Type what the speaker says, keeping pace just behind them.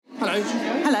Hello.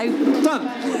 Hello. Done.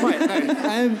 Right,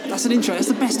 no. That's an intro. That's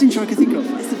the best intro I can think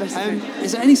of. It's the best intro.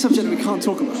 Is there any subject that we can't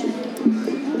talk about?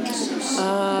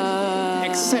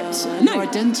 Except your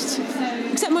identity.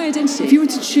 Except my identity. If you were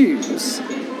to choose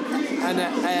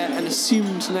an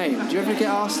assumed name, do you ever get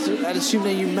asked an assumed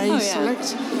name you may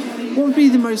select? What would be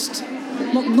the most,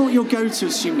 not your go-to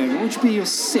assumed name, what would be your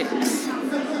sixth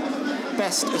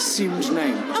best assumed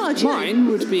name? Mine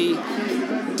would be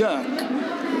Dirk.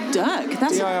 Dirk?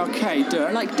 That's D-I-R-K,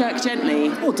 Dirk. Like Dirk Gently?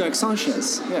 Or Dirk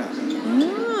Sanchez, yeah.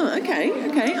 Oh, okay,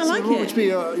 I like it. What would be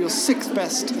your sixth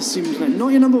best assumed name? Not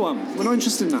your number one. We're not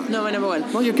interested in that. Not my number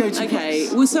one. Not your go-to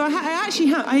place. Well, so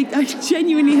I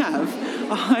genuinely have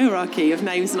a hierarchy of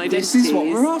names and identities. This is what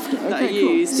we're after. That I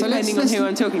use, depending on who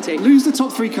I'm talking to. Lose the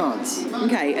top three cards.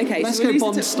 Okay. Let's go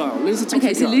Bond style. Lose the top three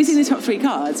cards. Okay, so losing the top three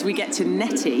cards, we get to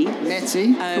Nettie.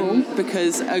 Cool.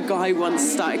 Because a guy once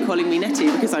started calling me Nettie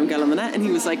because I'm girl on the net, and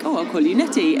he was like, "Oh, I'll call you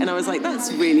Nettie," and I was like,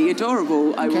 "That's really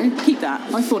adorable. I will keep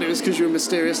that." I thought it was because you were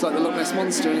mysterious like the Loch Ness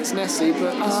Monster and it's Nessie,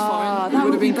 but that's fine. That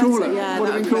would have been cooler. Yeah, would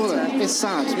have been cooler. Better. It's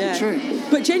sad, but true.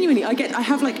 But genuinely, I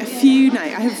have like a few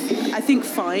names. I think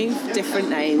 5 different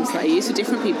names that I use for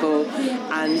different people,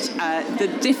 and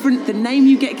the name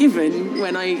you get given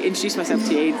when I introduce myself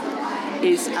to you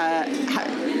is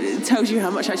tells you how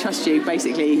much I trust you,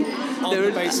 basically. On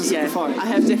the basis of the 5. I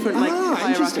have different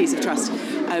hierarchies of trust.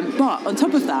 But on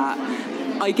top of that,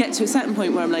 I get to a certain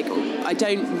point where I'm like, I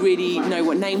don't really know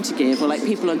what name to give, or like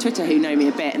people on Twitter who know me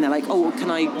a bit, and they're like, oh,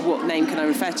 what name can I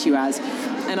refer to you as?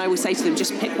 And I will say to them,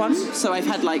 just pick one. So I've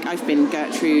been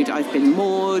Gertrude, I've been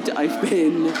Maud, I've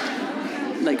been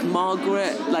like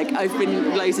Margaret, like I've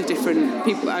been loads of different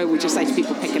people. I will just say to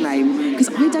people, pick a name, because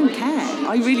I don't care.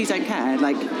 I really don't care.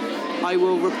 Like, I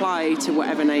will reply to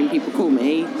whatever name people call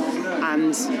me,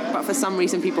 but for some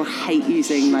reason people hate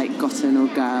using like GOTN or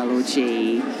girl or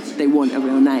G. They want a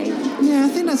real name. Yeah, I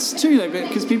think that's true though,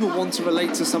 because people want to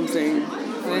relate to something.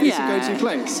 And it's a go-to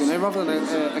place, rather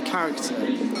than a character,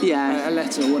 a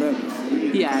letter or whatever.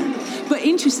 Yeah, but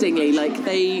interestingly, like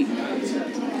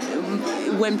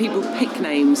when people pick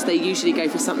names, they usually go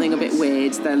for something a bit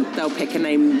weird. They'll pick a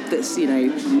name that's,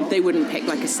 they wouldn't pick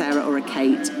like a Sarah or a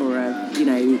Kate or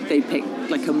they pick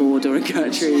like a Maud or a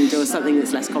Gertrude or something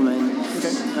that's less common.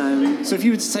 Okay. So if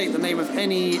you were to take the name of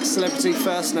any celebrity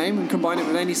first name and combine it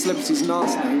with any celebrity's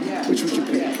last name, which would you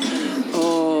pick?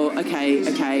 Oh, okay.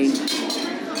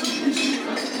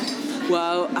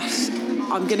 Well,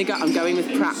 I'm going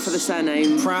with Pratt for the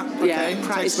surname. Pratt, okay. Yeah,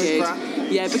 Pratt is good. Pratt.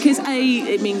 Yeah, because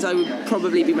it means I would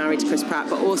probably be married to Chris Pratt,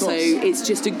 but also it's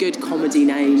just a good comedy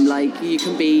name. Like, you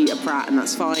can be a Pratt and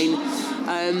that's fine.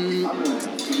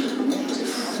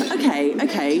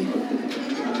 Okay.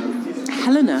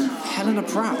 Helena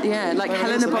Pratt. Yeah, like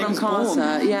Helena Bonham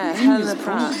Carter. Yeah, Helena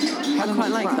Pratt. I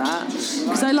quite like that.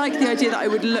 Because I like the idea that I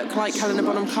would look like Helena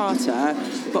Bonham Carter,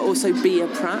 but also be a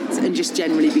Pratt and just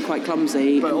generally be quite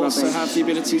clumsy. But and also rubbish. have the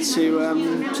ability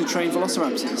to train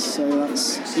velociraptors. So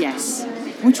that's... Yes.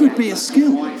 Which would be a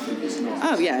skill.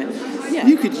 Oh, yeah.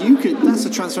 You could. That's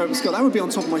a transferable skill. That would be on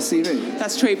top of my CV.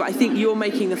 That's true, but I think you're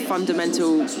making the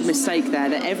fundamental mistake there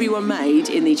that everyone made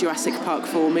in the Jurassic Park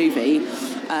 4 movie.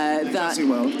 Jurassic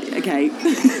World. Okay,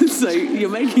 so you're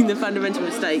making the fundamental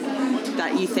mistake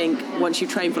that you think once you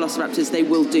train velociraptors, they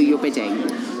will do your bidding.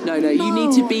 No, you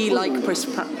need to be like Chris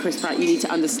Pratt. You need to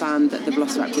understand that the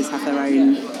velociraptors have their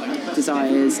own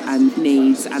desires and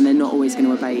needs, and they're not always going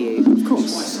to obey you. Of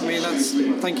course. I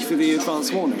mean, thank you for the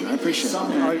advance warning. I appreciate it.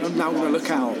 I'm now going to look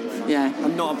out. Yeah.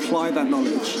 And not apply that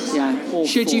knowledge. Yeah.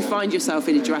 Should you find yourself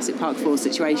in a Jurassic Park 4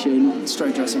 situation?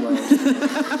 Straight Jurassic World.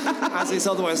 As it's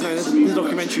otherwise known as the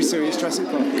documentary series Jurassic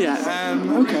Park. Yeah.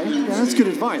 Okay. Yeah, that's good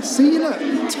advice. See, look,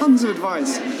 tons of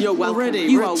advice. You're welcome.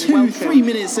 Already, we're 2-3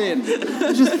 minutes in.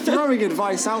 We're just throwing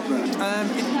advice out there.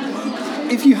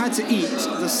 If you had to eat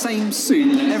the same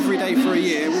soup every day for a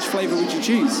year, which flavour would you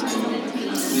choose?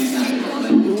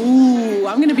 Ooh,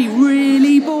 I'm going to be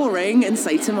really boring and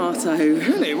say tomato.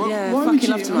 Really? Well, yeah, why fucking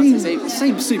love tomato soup.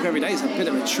 Same soup every day is a bit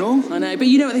of a chore. I know, but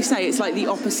you know what they say? It's like the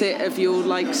opposite of your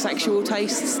sexual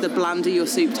tastes. The blander your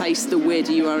soup tastes, the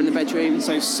weirder you are in the bedroom.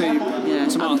 So soup,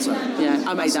 tomato.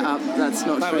 I made that up. That's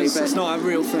not true. It's not a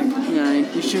real thing. No.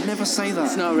 You should never say that.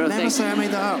 It's not a real thing. Never say I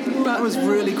made that up. But that was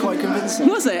really quite convincing.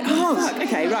 Was it? Oh, fuck.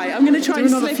 Okay, right. I'm going to try and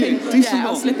slip in.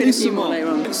 I'll slip in a few more later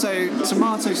on. So,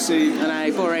 tomato soup. I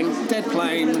know, boring. Dead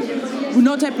plain. Well,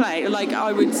 not dead plain. Like,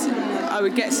 I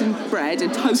would get some bread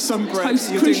and toast some bread.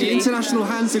 Toast You're doing the international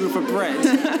hand signal for bread,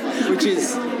 which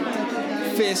is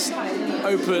fist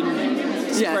open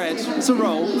spread. It's a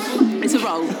roll. It's a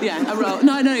roll. Yeah, a roll.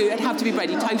 No, it'd have to be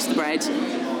bread. You toast the bread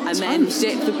and then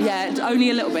dip only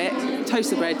a little bit. toast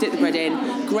the bread, dip the bread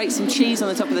in, grate some cheese on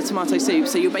the top of the tomato soup.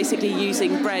 So you're basically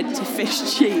using bread to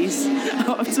fish cheese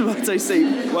out of tomato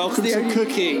soup. Welcome to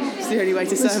cooking. It's the only way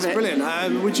to serve it. This is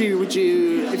brilliant. Would you,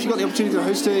 if you got the opportunity to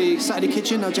host a Saturday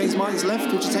Kitchen, now James Martin's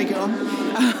left, would you take it on?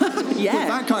 Yeah. With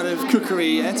that kind of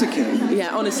cookery etiquette.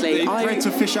 Yeah, honestly. Bread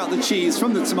to fish out the cheese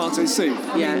from the tomato soup.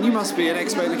 I mean, you must be an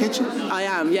expert in the kitchen. I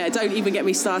am, yeah. Don't even get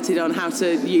me started on how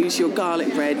to use your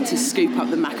garlic bread to scoop up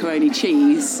the macaroni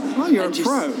cheese. Oh, you're a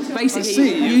pro. Basically,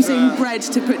 using bread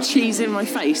to put cheese in my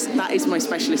face, that is my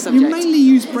specialist subject. You mainly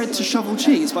use bread to shovel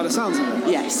cheese, by the sounds of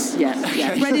it. Yes,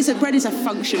 yeah. Bread is a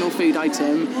functional food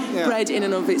item. Yeah. Bread in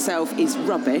and of itself is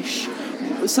rubbish.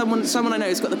 Someone I know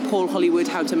has got the Paul Hollywood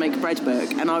How to Make Bread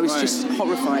book, and I was just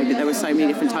horrified that there were so many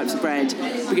different types of bread,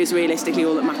 because realistically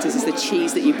all that matters is the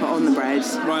cheese that you put on the bread.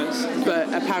 Right.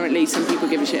 But apparently some people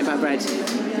give a shit about bread.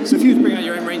 So if you would bring out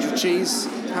your own range of cheese,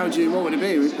 what would it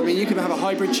be? I mean, you could have a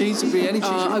hybrid cheese. It would be any cheese.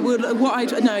 I would. What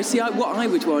I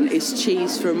would want is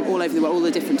cheese from all over the world, all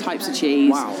the different types of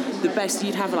cheese. Wow. The best.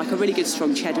 You'd have like a really good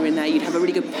strong cheddar in there. You'd have a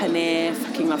really good paneer.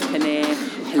 Fucking love paneer.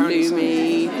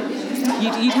 Halloumi.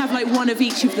 You'd have like one of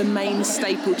each of the main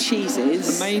staple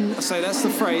cheeses. So that's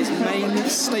the phrase, main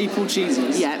staple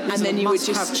cheeses. Yeah, and then you would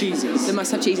just have cheeses. The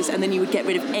must-have cheeses, and then you would get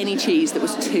rid of any cheese that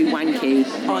was too wanky,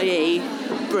 i.e.,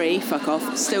 Brie, fuck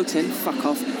off. Stilton, fuck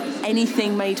off.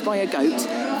 Anything made by a goat,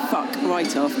 fuck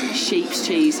right off. Sheep's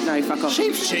cheese, no, fuck off.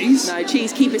 Sheep's cheese? No,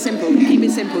 cheese, keep it simple. Keep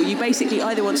it simple. You basically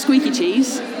either want squeaky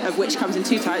cheese, of which comes in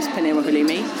two types, paneer or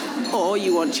halloumi, or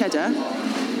you want cheddar.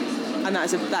 And that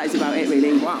is about it,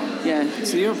 really. Wow. Yeah.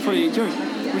 So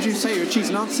would you say you're a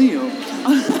cheese Nazi, or?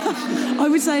 I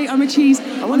would say I'm a cheese.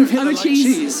 I wonder if Hitler liked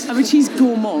cheese. I'm a cheese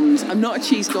gourmand. I'm not a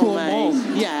cheese gourmet.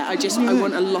 Gourmand. Yeah, I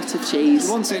want a lot of cheese.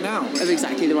 You want it now? Of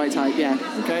exactly the right type. Yeah.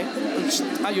 Okay. Just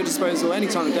at your disposal, any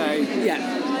time of day.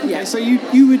 Yeah. Okay, Yeah. so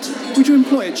would you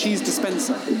employ a cheese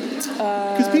dispenser?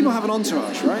 Because people have an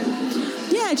entourage, right?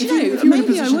 Yeah. Do you know? If you're in a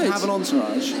maybe I position would. to have an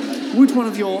entourage, would one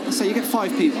of your, say you get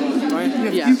 5 people,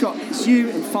 right? You've got you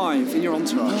and 5 in your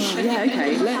entourage. Yeah.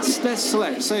 Okay. Let's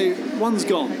select. So one's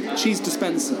gone. Cheese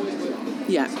dispenser.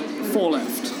 Yeah. 4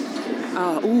 left.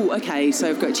 Okay. So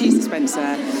I've got a cheese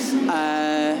dispenser.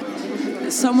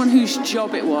 Someone whose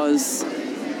job it was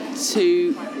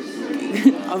to.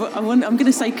 I'm going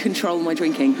to say control my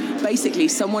drinking. Basically,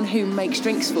 someone who makes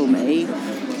drinks for me,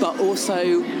 but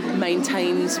also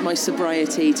maintains my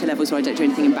sobriety to levels where I don't do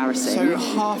anything embarrassing. So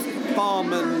half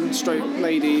barman stroke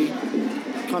lady,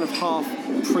 kind of half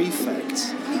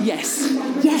prefect. Yes.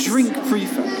 Drink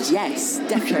prefect. Yes,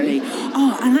 definitely. Okay.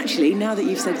 Oh, and actually, now that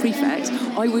you've said prefect,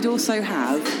 I would also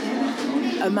have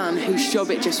a man whose job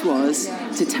it just was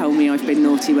to tell me I've been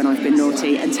naughty when I've been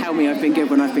naughty and tell me I've been good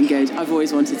when I've been good. I've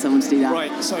always wanted someone to do that.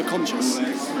 Right, so conscious.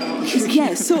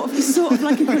 Yeah, sort of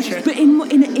like a conscious, okay. But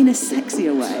in a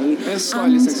sexier way. In a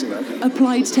slightly sexier way. Okay.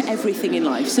 Applied to everything in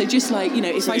life. So just like,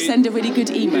 if I send a really good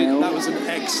email. That was an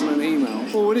excellent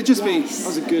email. Or would it just be, that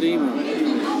was a good email?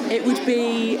 It would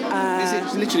be... Is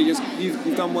it literally just,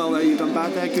 you've done well there, you've done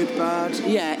bad there, good, bad?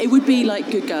 Yeah, it would be like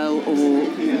good girl or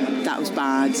that was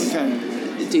bad. Okay.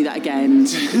 Do that again.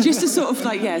 Just a sort of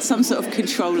some sort of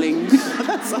controlling.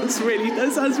 that sounds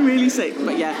really sick.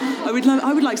 But yeah, I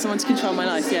would like someone to control my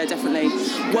life. Yeah, definitely.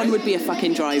 Okay. One would be a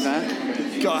fucking driver.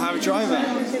 Gotta have a driver.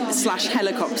 /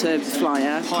 helicopter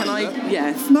flyer. Pilot. Can I?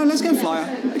 Yeah. No, let's go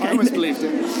flyer. Okay. I almost believed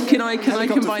it. Can I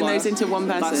combine flyer. Those into one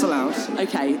person? That's allowed.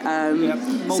 Okay.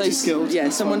 Multi-skilled. So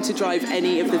someone to drive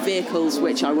any of the vehicles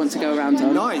which I want to go around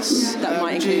on. Nice. That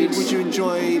might include. Would you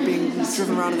enjoy being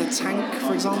driven around in a tank,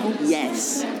 for example?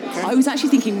 Yes. Okay. I was actually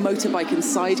thinking motorbike and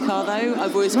sidecar though.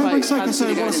 I've always quite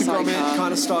fancied going in a sidecar.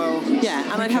 Kind of style.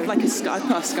 Yeah, and I'd have I'd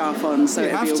put a scarf on, so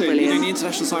it'd be all brilliant. You're doing the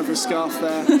international sign for a scarf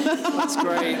there. That's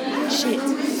great. Shit.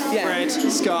 Yeah. Bread,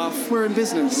 scarf. We're in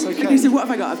business. Okay, so what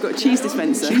have I got? I've got a cheese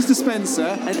dispenser.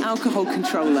 An alcohol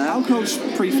controller. Alcohol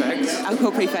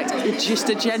prefect. Just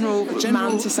a general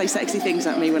man to say sexy things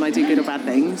at me when I do good or bad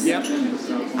things. Yep.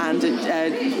 And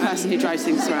a person who drives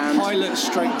things around. Pilot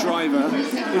stroke driver,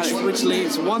 which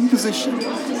leaves one position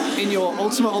in your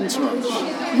ultimate entourage.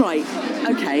 Right.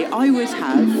 Okay. I would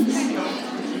have.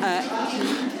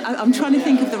 I'm trying to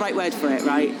think of the right word for it,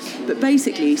 right? But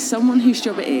basically, someone whose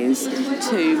job it is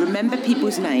to remember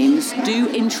people's names, do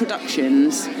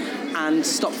introductions, and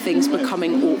stop things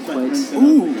becoming awkward.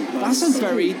 Ooh, that's a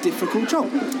very difficult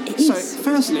job. It is. So,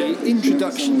 firstly,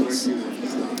 introductions.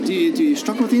 Do you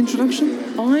struggle with the introduction?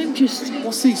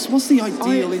 What's the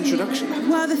ideal introduction?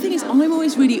 Well, the thing is, I'm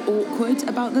always really awkward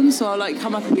about them, so I'll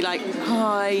come up and be like,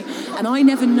 hi, and I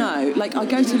never know. I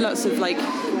go to lots of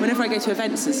whenever I go to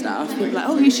events and stuff, people are like,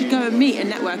 oh, you should go and meet and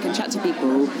network and chat to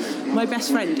people. My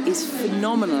best friend is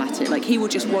phenomenal at it. Like, he will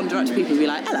just wander up to people and be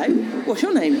like, hello, what's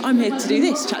your name? I'm here to do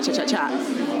this, chat, chat, chat, chat.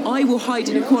 I will hide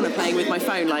in a corner playing with my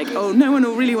phone like, oh, no one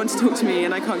will really want to talk to me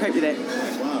and I can't cope with it.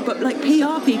 But like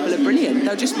PR people are brilliant.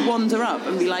 They'll just wander up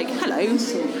and be like, hello,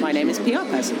 my name is PR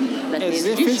person. Let me introduce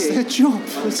you. It's their job.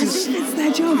 It's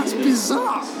their job. That's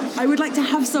bizarre. I would like to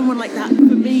have someone like that for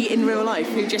me in real life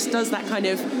who just does that kind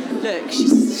of, look,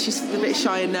 she's a bit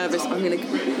shy and nervous. I'm going to,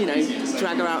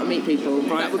 drag her out and meet people.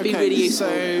 Right, that would be really useful.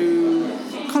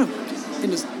 So, kind of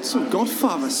in a sort of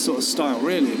Godfather sort of style,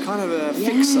 really. Kind of a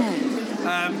fixer.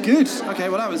 Good. Okay,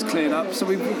 well, that was cleared up. So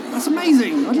that's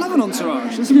amazing. I'd love an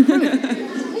entourage. This would be brilliant.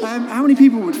 How many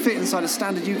people would fit inside a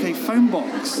standard UK phone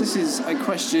box? This is a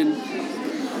question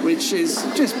which is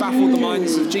just baffled the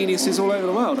minds of geniuses all over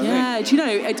the world, I think. Do you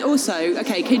know, it also,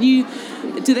 okay,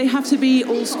 do they have to be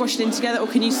all squashed in together, or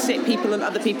can you sit people on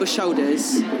other people's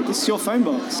shoulders? This is your phone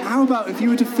box. How about if you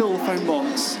were to fill the phone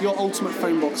box, your ultimate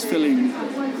phone box filling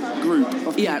group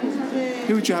of people?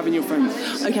 Who would you have in your phone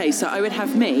box? Okay, so I would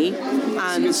have me,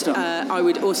 and I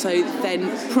would also then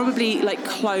probably like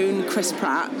clone Chris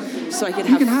Pratt, so I could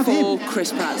have 4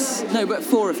 Chris Pratts. No, but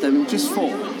 4 of them. Just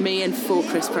 4? Me and 4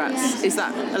 Chris Pratts. Is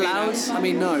that allowed? I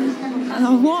mean, no.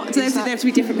 What? Do they have to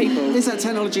be different people? Is that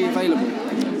technology available?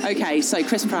 Okay, so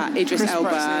Chris Pratt, Idris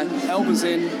Elba. Elba's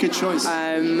in. Good choice.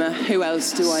 Who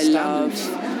else do I love?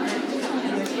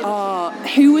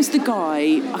 Who was the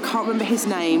guy? I can't remember his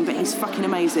name, but he's fucking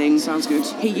amazing. Sounds good.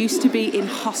 He used to be in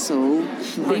Hustle,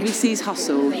 BBC's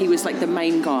Hustle. He was like the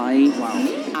main guy. Wow.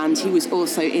 And he was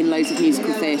also in loads of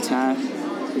musical theatre.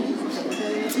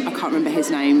 I can't remember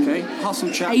his name. Okay.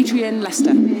 Hustle chap. Adrian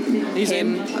Lester. He's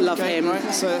him. in. I love him.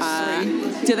 Right. So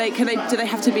do they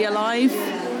have to be alive?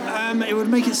 It would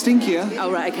make it stinkier.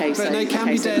 Oh, right, okay. But they can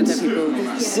be dead.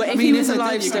 Well, if he was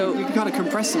alive still... You can kind of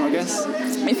compress them, I guess.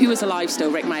 If he was alive still,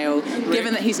 Rick Mayall,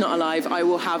 given that he's not alive, I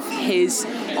will have his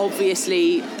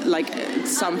obviously,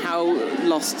 somehow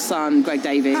lost son, Greg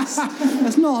Davies.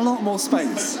 There's not a lot more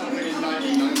space.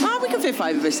 We can fit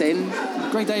 5 of us in.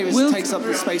 Greg Davies takes up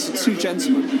the space of 2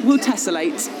 gentlemen. We'll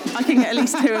tessellate. I can get at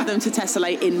least 2 of them to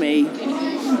tessellate in me.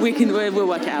 We'll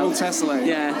work it out. We'll tessellate.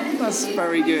 Yeah. That's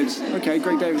very good. Okay,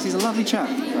 Greg Davies, he's a lovely chap.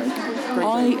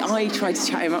 I tried to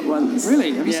chat him up once.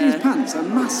 Really? Have you seen his pants? They're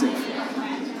massive.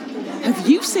 Have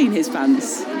you seen his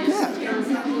pants? Yeah.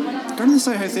 Go to the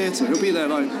Soho Theatre. He'll be there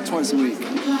twice a week.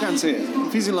 Guarantee it.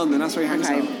 If he's in London, that's where he hangs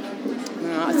out.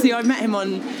 See, I met him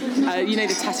on,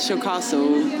 the Tattershall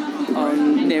Castle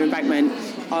near Embankment.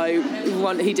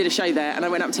 He did a show there, and I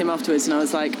went up to him afterwards and I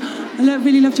was like, I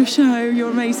really loved your show, you're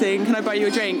amazing, can I buy you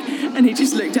a drink? And he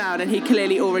just looked down and he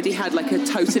clearly already had a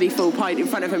totally full pint in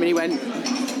front of him, and he went,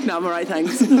 no, I'm alright,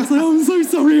 thanks. And I was like, I'm so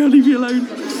sorry, I'll leave you alone.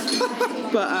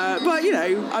 But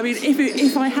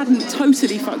if I hadn't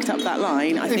totally fucked up that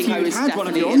line, I think I was definitely one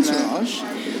of your entourage.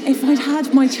 If I'd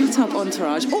had my chat up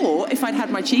entourage, or if I'd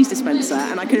had my cheese dispenser,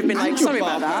 and I could have been sorry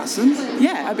about that.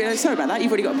 Yeah, I'd be like, sorry about that,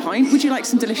 you've already got a pint. Would you like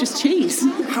some delicious cheese?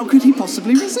 How could he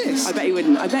possibly resist? I bet he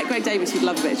wouldn't. I bet Greg Davies would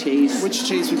love a bit of cheese. Which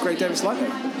cheese would Greg Davies like, though?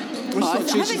 Which sort of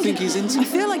cheese do you think he's into? I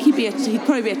feel like he'd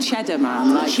probably be a cheddar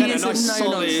man. Cheddar, he is nice,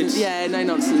 solid. No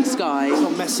nonsense guy.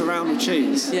 Not mess around with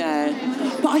cheese. Yeah,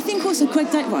 but I think also Greg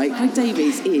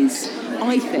Davies is,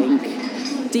 I think,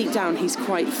 deep down he's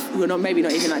quite, maybe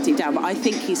not even that deep down, but I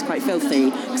think he's quite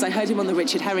filthy, because I heard him on the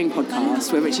Richard Herring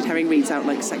podcast, where Richard Herring reads out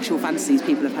sexual fantasies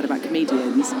people have had about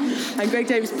comedians, and Greg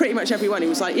Davies, pretty much everyone, he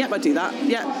was like, yep, I'd do that,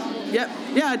 yep,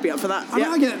 I'd be up for that. I mean,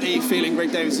 I get the feeling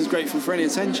Greg Davies is grateful for any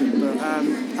attention, but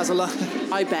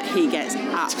I bet he gets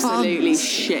absolutely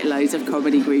shitloads of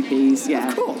comedy groupies. Yeah,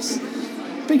 of course,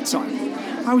 big time.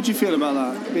 How would you feel about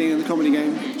that, being in the comedy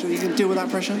game? Do you think you can deal with that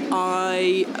pressure?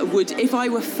 I would, if I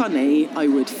were funny, I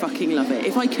would fucking love it.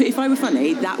 If I were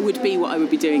funny, that would be what I would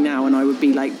be doing now, and I would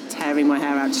be tearing my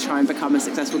hair out to try and become a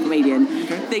successful comedian.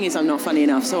 Okay. Thing is, I'm not funny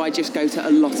enough, so I just go to a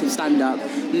lot of stand-up,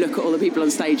 look at all the people on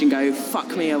stage and go,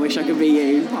 fuck me, I wish I could be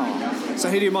you. Oh.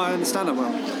 So who do you admire in the stand-up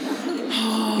world?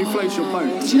 Who floats your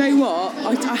boat? Do you know what?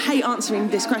 I hate answering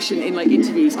this question in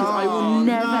interviews, because I will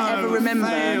never ever remember.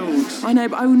 Failed. I know,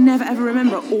 but I will never ever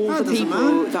remember all the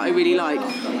people that I really like.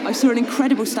 I saw an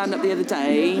incredible stand-up the other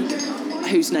day,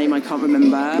 whose name I can't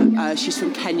remember. She's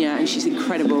from Kenya and she's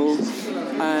incredible.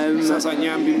 Sounds like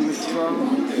Nyambi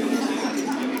McGrath.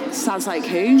 Sounds like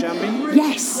who? Jambi?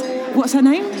 Yes. What's her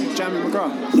name? Jambi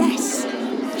McGrath. Yes.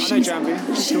 I know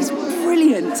Jambi. She's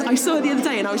brilliant. I saw her the other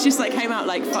day and I was just came out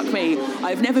fuck me.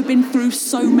 I've never been through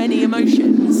so many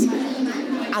emotions.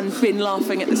 and been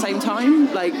laughing at the same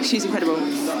time. Like, she's incredible.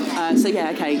 So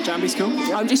yeah, okay. Jambi's cool.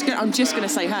 Yeah. I'm just going to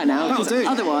say her now, because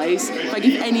otherwise, if I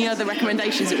give any other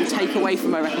recommendations, it will take away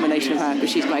from my recommendation of her. But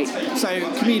she's great.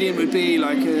 So comedian would be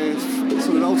like a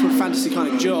sort of ultimate fantasy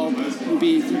kind of job.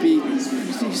 You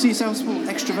see yourself as an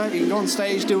extrovert. You can go on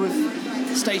stage, deal with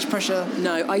stage pressure.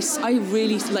 No, I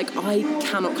really, like, I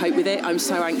cannot cope with it. I'm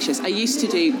so anxious. I used to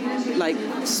do like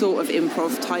sort of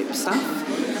improv type stuff,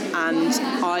 and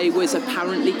I was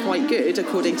apparently quite good,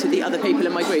 according to the other people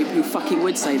in my group who fucking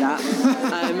would say that.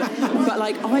 But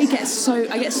like, I get so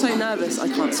nervous. I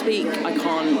can't speak.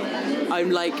 I'm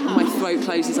like, my throat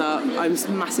closes up. I'm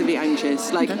massively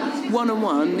anxious. Like,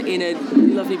 one-on-one in a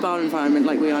lovely bar environment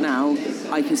like we are now,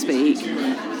 I can speak.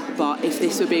 But if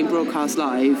this were being broadcast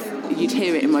live, you'd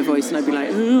hear it in my voice, and I'd be like,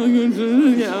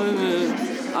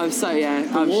 I'm so, yeah.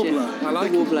 The warbler. Shit. I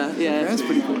like the warbler, yeah. That's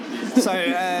pretty cool. So,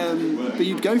 but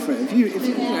you'd go for it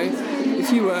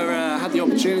if you were had the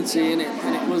opportunity, and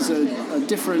it was a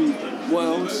different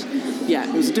world. Yeah,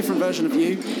 it was a different version of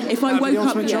you. If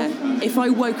I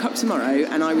woke up tomorrow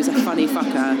and I was a funny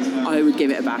fucker, I would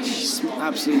give it a bash.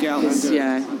 Absolutely, get out there and do it.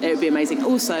 Yeah, it would be amazing.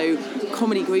 Also,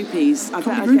 comedy groupies. I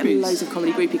bet I'd get loads of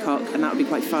comedy groupie cock, and that would be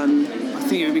quite fun. I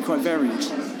think it would be quite varied.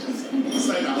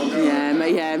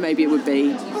 Yeah, maybe it would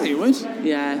be. I think it would.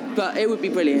 Yeah, but it would be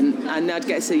brilliant, and I'd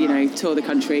get to tour the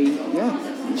country. Yeah.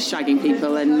 Shagging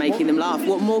people and making them laugh.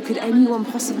 What more could anyone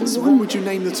possibly want? What would you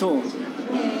name the tour?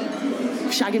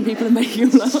 Shagging people and making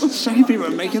them laugh. Shagging people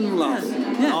and making them laugh.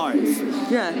 Yeah.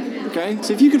 Live. Yeah. Okay.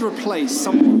 So if you could replace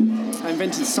someone that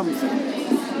invented something,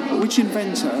 which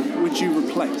inventor would you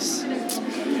replace?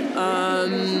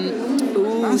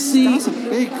 That's a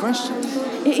big question.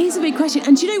 It is a big question,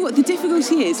 and do you know what the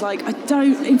difficulty is? Like,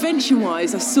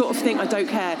 invention-wise, I sort of think I don't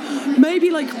care.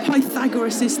 Maybe like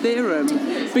Pythagoras' theorem,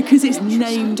 because it's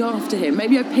named after him.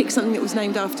 Maybe I pick something that was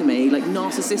named after me, like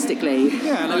narcissistically.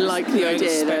 Yeah, I like the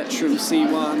idea that Spectrum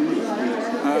C1,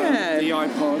 the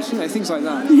iPod, things like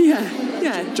that.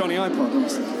 Yeah. Johnny iPod,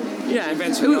 obviously. Yeah.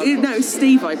 No, it was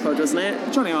Steve iPod, wasn't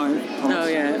it? Johnny iPod. Oh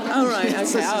yeah. Oh right.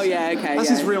 Okay. Okay. That's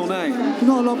his real name.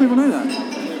 Not a lot of people know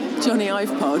that. Johnny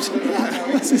iPod.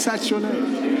 Yeah, that's his actual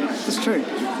name. That's true.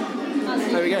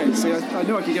 There we go. See, I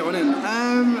knew I could get one in.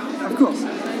 Of course.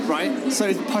 Right.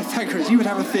 So Pythagoras, you would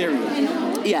have a theory.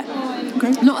 Yeah.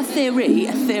 Okay. Not a theory,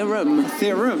 a theorem. A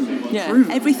theorem. Yeah.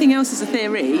 Proven. Everything else is a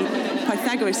theory.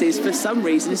 Pythagoras is, for some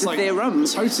reason, is a theorem.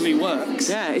 Totally works.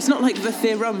 Yeah. It's not like the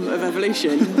theorem of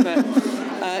evolution, but.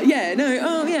 I don't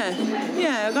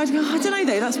know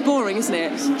though. That's boring, isn't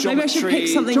it? Maybe I should pick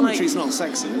something Geometry's not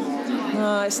sexy.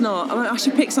 No, it's not. I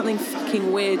should pick something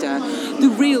fucking weirder. The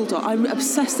real doll. I'm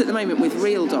obsessed at the moment with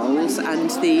real dolls and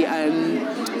the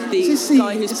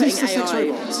guy who's putting AI.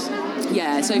 Robots?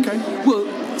 Yeah. So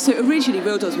so originally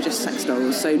real dolls were just sex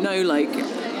dolls. So no like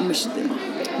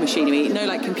machinery, no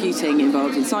like computing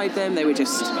involved inside them. They were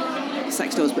just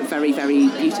sex dolls, but very, very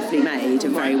beautifully made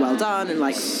and very well done, and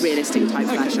like realistic type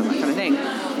flesh and that kind of thing.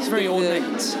 It's very ornate,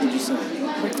 would you say?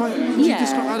 I don't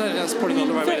know, that's probably not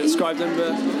the right way to describe them,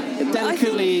 but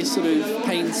delicately sort of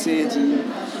painted and...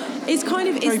 It's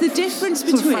the difference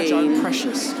between... Sort of fragile and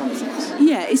precious kind of things.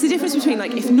 Yeah, it's the difference between,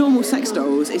 like, if normal sex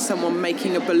dolls is someone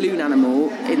making a balloon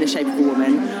animal in the shape of a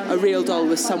woman, a real doll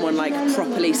was someone, like,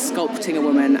 properly sculpting a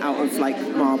woman out of, like,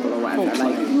 marble or whatever.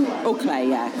 Or clay,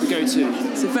 yeah. The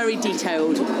go-to. So very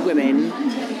detailed women.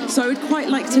 So I would quite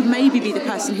like to maybe be the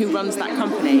person who runs that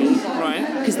company. Right.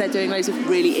 Because they're doing loads of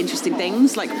really interesting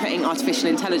things, like putting artificial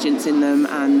intelligence in them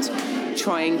and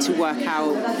trying to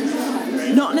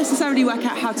not necessarily work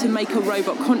out how to make a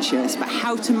robot conscious, but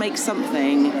how to make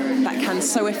something that can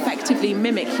so effectively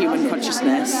mimic human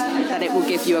consciousness that it will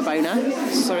give you a boner.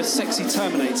 So a sexy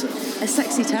Terminator. A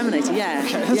sexy Terminator, yeah.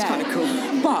 Okay, that's kind of cool.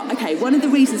 But, okay, one of the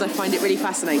reasons I find it really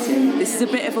fascinating, this is a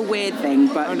bit of a weird thing,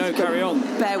 but... Oh no, carry on.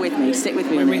 Bear with me, stick with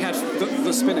me. When we had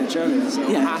the spinach earlier.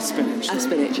 A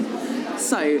spinach.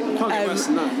 So,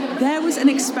 there was an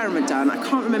experiment done, I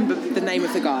can't remember the name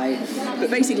of the guy,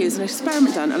 but basically it was an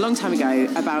experiment done a long time ago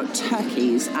about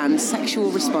turkeys and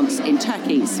sexual response in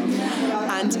turkeys.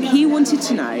 And he wanted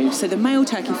to know, so the male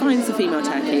turkey finds the female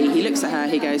turkey, he looks at her,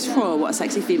 he goes, "Oh, what a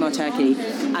sexy female turkey,"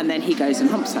 and then he goes and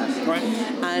humps her. Right.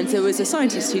 And there was a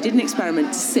scientist who did an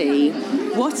experiment to see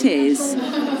what is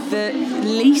the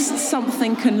least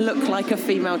something can look like a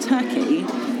female turkey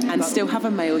and still have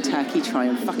a male turkey try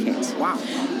and fuck it. Wow.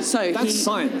 So that's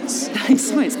science. That is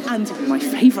science, and my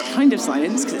favourite kind of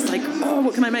science, because it's like, oh,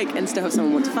 what can I make, and still have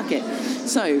someone want to fuck it.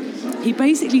 So he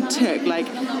basically took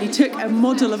a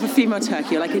model of a female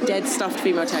turkey, or like a dead stuffed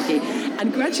female turkey,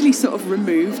 and gradually sort of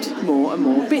removed more and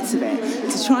more bits of it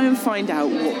to try and find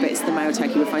out what bits the male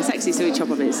turkey would find sexy. So he'd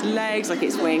chop off its legs, like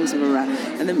its wings, blah, blah, blah,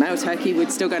 and the male turkey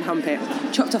would still go and hump it.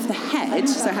 Chopped off the head,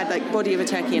 so it had like body of a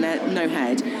turkey and no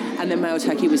head, and the male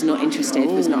turkey was not interested,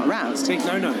 was not aroused. Big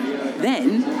no-no.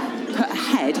 Then put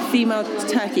a female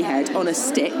turkey head on a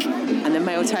stick, and the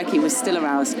male turkey was still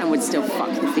aroused and would still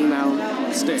fuck the female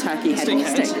turkey head on a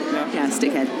stick. Yeah,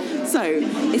 stick head. So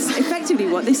it's effectively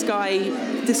what this guy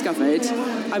discovered.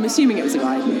 I'm assuming it was a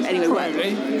guy. Anyway,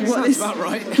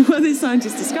 what this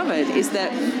scientist discovered is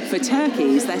that for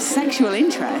turkeys, their sexual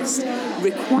interest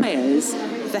requires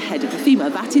the head of the female.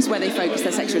 That is where they focus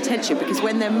their sexual attention, because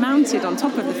when they're mounted on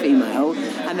top of the female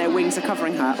and their wings are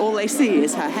covering her, all they see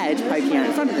is her head poking out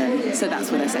in front of them. So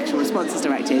that's where their sexual response is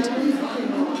directed.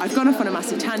 I've gone off on a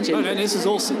massive tangent. No, this is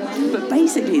awesome. But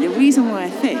basically, the reason why I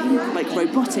think like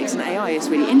robotics and AI is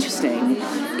really interesting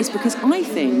is because I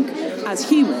think, as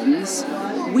humans,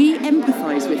 we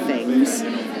empathise with things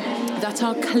that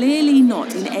are clearly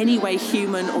not in any way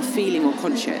human or feeling or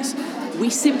conscious. We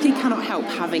simply cannot help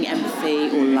having empathy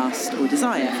or lust or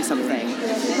desire for something.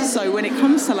 So when it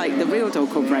comes to like the Real Doll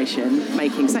Corporation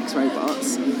making sex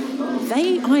robots,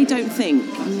 I don't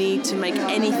think, need to make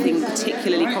anything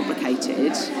particularly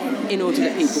complicated in order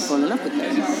that people fall in love with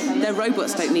them. Their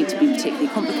robots don't need to be particularly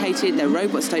complicated. Their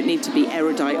robots don't need to be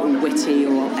erudite or witty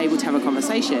or able to have a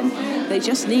conversation. They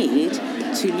just need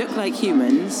to look like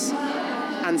humans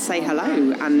and say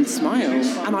hello and smile.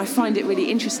 And I find it really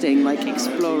interesting, like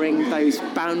exploring those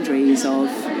boundaries of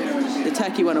the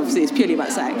turkey one. Obviously, is purely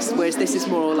about sex, whereas this is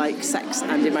more like sex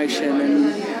and emotion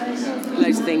and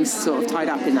loads of things sort of tied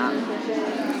up in that.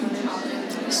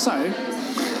 So,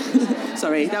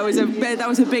 sorry, that was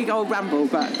a big old ramble,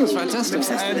 but it was fantastic.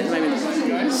 At the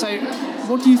moment. So,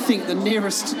 what do you think the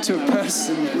nearest to a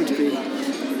person would be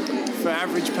for an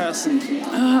average person?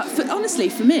 Honestly,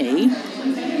 for me,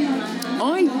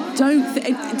 I don't.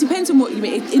 It depends on what you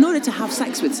mean. In order to have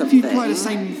sex with something, if you apply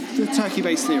the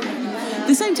turkey-based theory.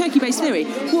 The same turkey-based theory.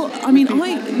 Well, I mean,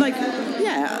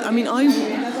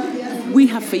 we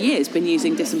have for years been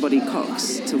using disembodied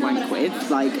cocks to wank with.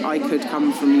 Like, I could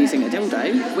come from using a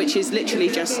dildo, which is literally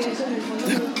just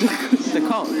the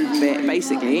cock bit,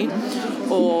 basically.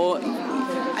 Or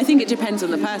I think it depends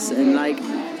on the person. Like,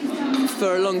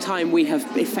 for a long time, we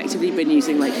have effectively been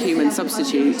using like human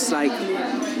substitutes. Like,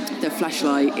 the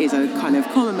fleshlight is a kind of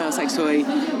common male sex toy,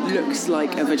 looks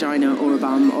like a vagina or a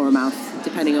bum or a mouth,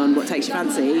 depending on what takes your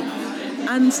fancy.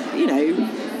 And, you know,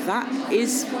 that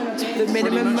is the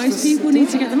minimum most people need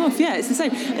to get them off. Yeah, it's the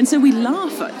same. And so we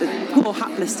laugh at the poor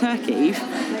hapless turkey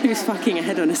who's fucking a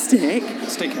head on a stick.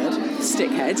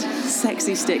 Stickhead.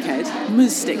 Sexy stickhead.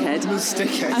 Muzz stickhead,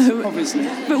 obviously.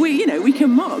 But we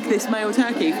can mock this male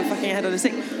turkey for fucking a head on a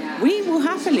stick. We will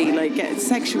happily get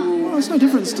sexual. Well, it's no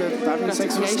difference to having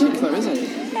sex on a stick, though, is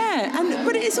it? Yeah,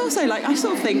 but it's also like I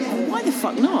sort of think, why the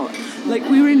fuck not? Like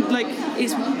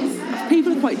it's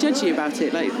people are quite judgy about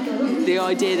it. Like the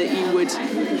idea that you would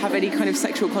have any kind of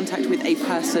sexual contact with a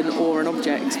person or an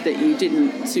object that you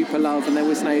didn't super love and there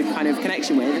was no kind of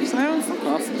connection with. It's like, oh, fuck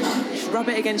off. Just rub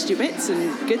it against your bits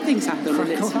and good things happen and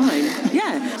it's fine.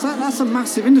 Yeah. So that's a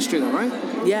massive industry, though, right?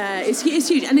 Yeah, it's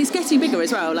huge and it's getting bigger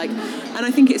as well. Like, and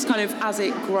I think it's kind of as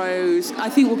it grows. I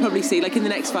think we'll probably see, like in the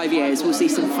next 5 years, we'll see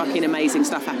some fucking amazing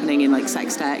stuff happening in like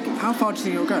sex tech. How far do you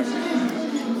think it'll go?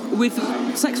 With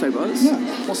sex robots? Yeah.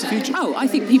 What's the future? Oh, I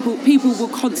think people will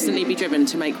constantly be driven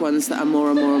to make ones that are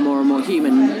more and more and more and more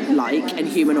human-like and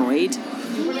humanoid.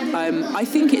 I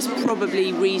think it's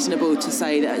probably reasonable to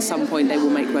say that at some point they will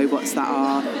make robots that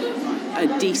are a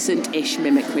decent-ish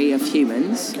mimicry of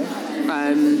humans.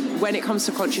 When it comes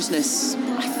to consciousness,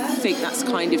 I think that's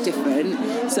kind of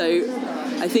different. So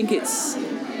I think it's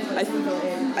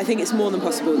more than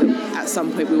possible that at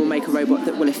some point we will make a robot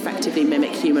that will effectively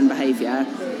mimic human behaviour.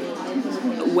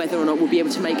 Whether or not we'll be able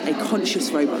to make a conscious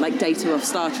robot like Data off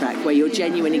Star Trek, where you're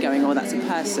genuinely going, oh, that's a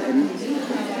person,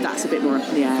 that's a bit more up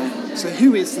in the air. So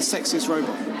who is the sexiest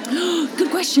robot? Good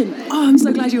question. Oh, I'm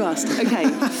so glad you asked. Okay.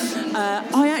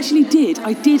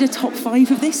 I did a top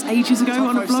 5 of this ages ago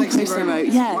on a blog post I wrote.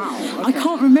 Yeah. Wow. Okay. I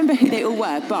can't remember who they all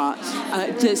were, but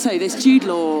so there's Jude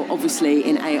Law, obviously,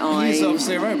 in AI. He's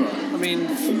obviously a robot. I mean,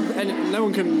 no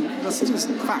one can... That's just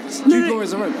facts. Jude Law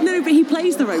is a robot. No, but he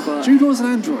plays the robot. Jude Law's an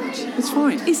android. It's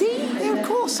fine. Is he? Yeah, of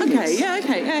course he Okay, is. yeah,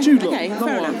 okay. Jude Law. Okay,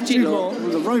 fair enough. Jude Law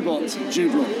was a robot.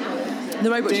 Jude Law. The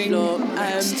robot Ding. law.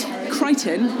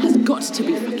 Crichton has got to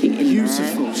be fucking in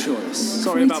Beautiful there. choice.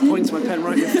 Sorry about pointing my pen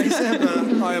right in your face there,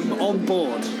 but I am on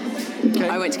board. Okay.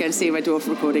 I went to go and see Red Dwarf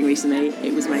recording recently.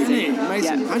 It was amazing. Really?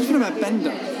 Amazing. Yeah. How do you feel about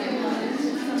Bender?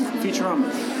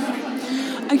 Futurama.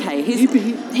 Okay, he'd give be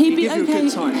you okay. a good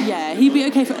time. Yeah, he'd be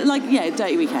okay for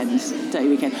dirty weekend.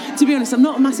 To be honest, I'm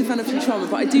not a massive fan of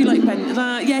Futurama, but I do like Ben.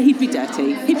 He'd be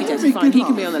dirty. He'd be dirty. Fine. He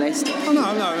can be on the list. Oh no,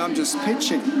 I'm just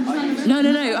pitching. No.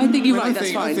 I think you're right.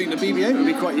 That's fine. I think the BB-8 would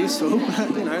be quite useful.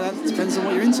 But, that depends on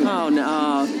what you're into. Oh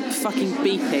no, fucking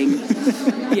beeping.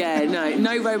 Yeah,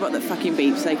 no robot that fucking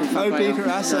beeps. They can fuck No right beeper.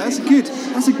 off.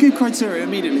 That's a good criteria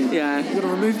immediately. Yeah. You've got to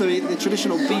remove the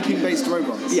traditional beeping-based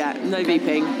robots. Yeah, no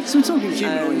beeping. So we're talking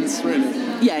humanoids, really.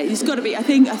 Yeah, it's got to be. I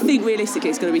think realistically,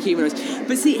 it's got to be humanoids.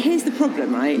 But see, here's the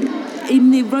problem, right?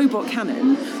 In the robot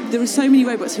canon, there are so many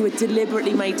robots who are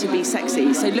deliberately made to be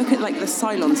sexy. So look at like the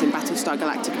Cylons in Battlestar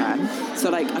Galactica. So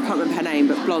like I can't remember her name,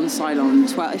 but blonde Cylon.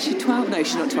 12. Is she 12? No,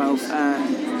 she's not 12.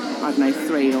 I don't know,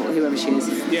 3 or whoever she is.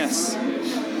 Yes.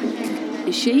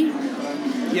 Is she?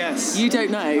 Yes. You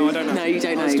don't know? No, I don't know. No, you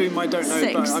don't know. I was doing my don't know,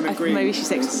 6. but I'm agreeing. Maybe she's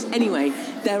 6. Anyway,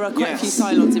 there are quite a few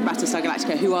Cylons in Battlestar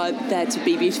Galactica who are there to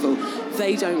be beautiful.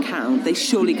 They don't count. They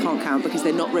surely can't count because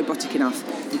they're not robotic enough.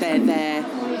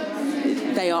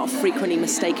 They are frequently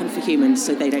mistaken for humans,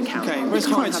 so they don't count. Okay, we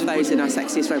can't have those in our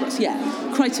sexiest robots. Yeah,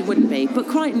 Crichton wouldn't be, but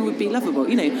Crichton would be lovable.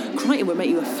 Crichton would make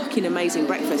you a fucking amazing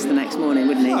breakfast the next morning,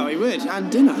 wouldn't he? Oh, he would, and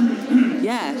dinner.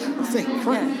 Yeah. I think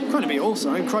Crichton would be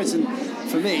awesome. I mean, Crichton,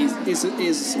 for me,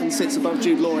 is and sits above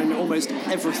Jude Law in almost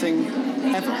everything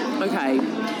ever. Okay.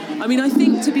 I mean, I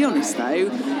think, to be honest, though,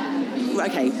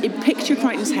 picture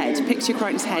Crichton's head. Picture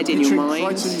Crichton's head in your mind.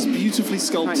 Crichton's beautifully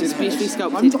sculpted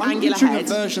I'm angular picturing head. a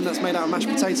version that's made out of mashed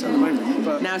potato at the moment.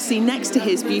 But Now, see, next to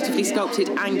his beautifully sculpted,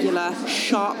 angular,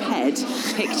 sharp head,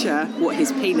 picture what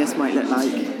his penis might look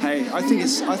like. Hey, I think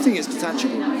it's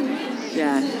detachable.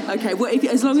 Yeah. Okay. Well,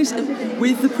 as long as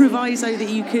with the proviso that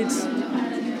you could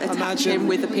attach him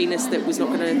with a penis that was not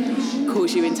going to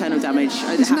cause you internal damage.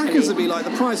 His knackers would be like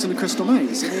the prize from the Crystal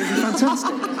Maze. It would be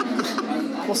fantastic.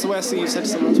 What's the worst thing you've said to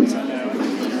someone on Twitter?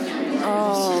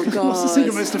 Oh, God. What's the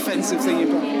single most offensive thing you've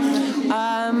done?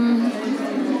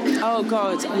 Oh,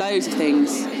 God, loads of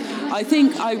things. I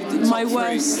think my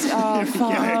worst...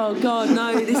 Oh, God,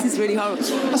 no, this is really horrible.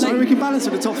 That's why we can balance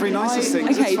with the top 3 nicest things.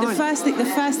 Okay, the first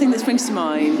thing that springs to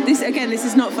mind... This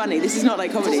is not funny. This is not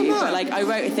like comedy. But I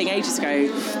wrote a thing ages ago.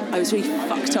 I was really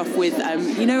fucked off with...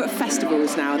 at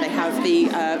festivals now, they have the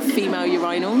female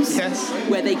urinals. Yes.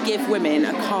 Where they give women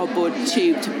a cardboard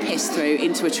tube to piss through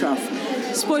into a trough.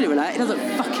 Spoiler alert, it doesn't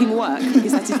fucking work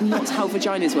because that is not how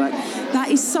vaginas work. That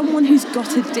is someone who's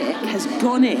got a dick has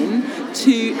gone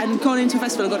into a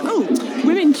festival and gone, oh,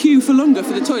 women queue for longer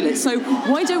for the toilet, so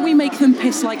why don't we make them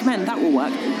piss like men? That will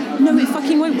work. No, it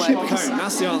fucking won't work. Chip cone,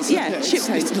 that's the answer. Yeah, chip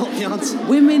cone. It's not the answer.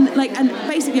 Women, and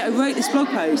basically I wrote this blog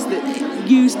post that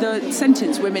used the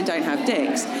sentence, women don't have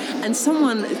dicks, and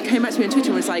someone came back to me on Twitter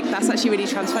and was like, that's actually really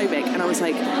transphobic, and I was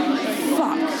like,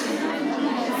 fuck.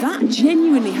 That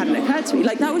genuinely hadn't occurred to me.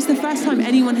 That was the first time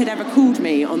anyone had ever called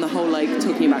me on the whole,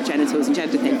 talking about genitals and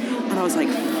gender thing. And I was like,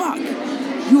 fuck,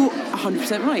 you're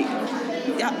 100% right.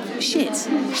 Yeah, shit.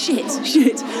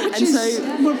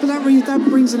 But that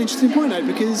brings an interesting point out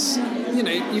because,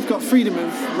 you've got freedom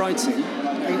of writing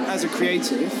as a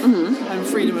creative and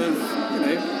freedom of,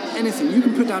 anything. You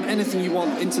can put down anything you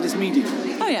want into this medium.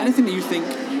 Oh, yeah. Anything that you think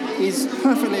is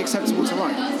perfectly acceptable to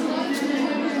write.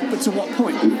 But to what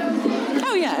point?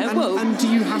 Oh, yeah, and do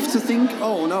you have to think,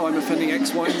 oh, no, I'm offending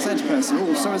X, Y, and Z person.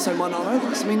 Oh, so-and-so might not know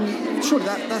this. I mean, surely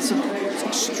that's an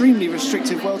extremely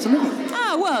restrictive world to live in.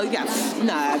 Oh, well, yeah.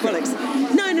 No, bollocks.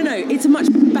 No. It's a much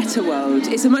better world.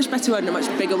 It's a much better world and a much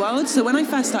bigger world. So when I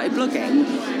first started blogging,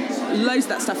 loads of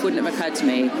that stuff wouldn't have occurred to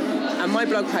me. And my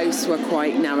blog posts were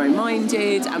quite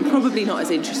narrow-minded and probably not as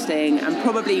interesting and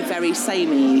probably very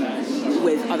samey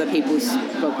with other people's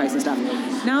blog posts and stuff.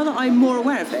 Now that I'm more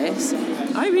aware of this,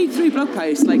 I read through blog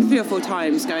posts 3 or 4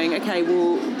 times going, okay,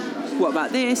 well, what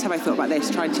about this? Have I thought about this?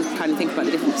 Trying to kind of think about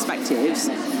the different perspectives.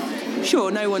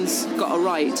 Sure, no one's got a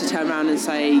right to turn around and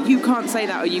say, you can't say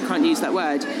that or you can't use that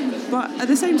word. But at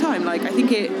the same time, I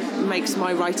think it makes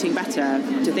my writing better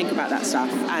to think about that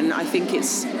stuff. And I think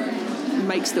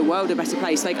makes the world a better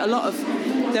place. There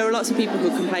are lots of people who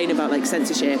complain about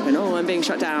censorship and I'm being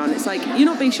shut down. It's you're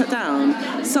not being shut down.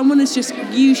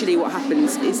 Usually what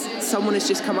happens is someone has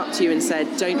just come up to you and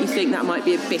said, don't you think that might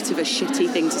be a bit of a shitty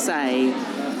thing to say?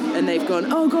 And they've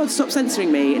gone, oh God, stop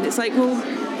censoring me. And it's well,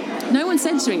 no one's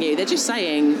censoring you. They're just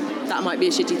saying that might be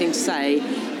a shitty thing to say.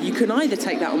 You can either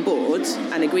take that on board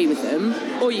and agree with them,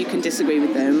 or you can disagree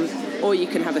with them, or you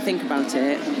can have a think about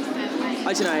it.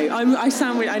 I don't know. I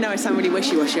know I sound really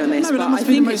wishy-washy on this, but I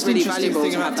think it's really valuable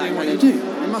thing to have about doing that what you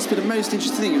do. It must be the most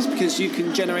interesting thing is because you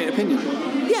can generate opinion.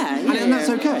 And that's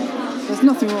okay. There's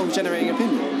nothing wrong with generating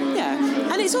opinion.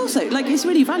 Yeah, and it's also like it's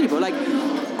really valuable. Like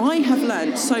I have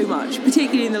learned so much,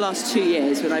 particularly in the last 2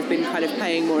 years when I've been kind of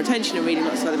paying more attention and reading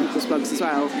lots of other people's blogs as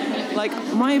well. Like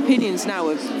my opinions now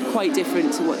are quite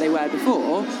different to what they were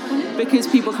before because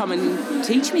people come and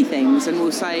teach me things and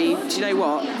will say, do you know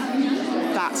what?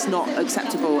 That's not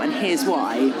acceptable and here's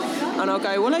why. And I'll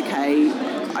go, well, okay,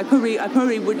 I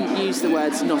probably wouldn't use the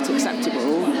words not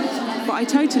acceptable, but I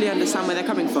totally understand where they're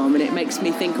coming from and it makes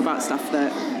me think about stuff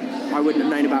that I wouldn't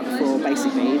have known about before,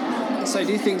 basically. So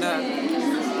do you think that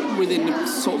within the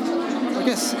sort of, I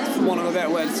guess, for want of a better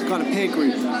word, it's a kind of peer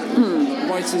group,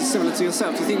 writers similar to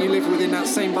yourself, do you think you live within that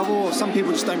same bubble or some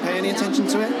people just don't pay any attention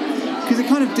to it? Because it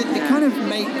kind of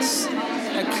makes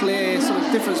a clear sort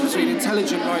of difference between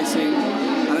intelligent writing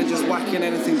and then just whacking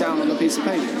anything down on a piece of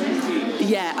paper.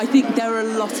 Yeah, I think there are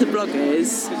a lot of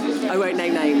bloggers, I won't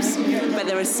name names, but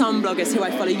there are some bloggers who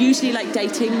I follow, usually like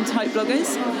dating type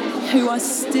bloggers, who are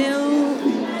still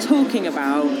talking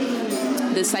about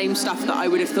the same stuff that I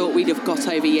would have thought we'd have got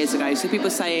over years ago. So people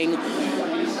saying,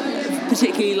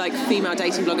 particularly like female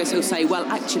dating bloggers who'll say, well,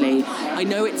 actually, I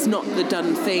know it's not the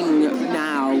done thing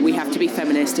now, we have to be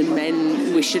feminist and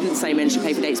we shouldn't say men should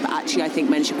pay for dates, but actually I think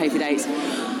men should pay for dates.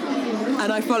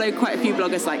 And I follow quite a few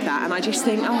bloggers like that, and I just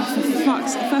think,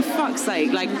 for fuck's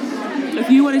sake, like,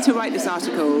 if you wanted to write this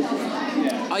article,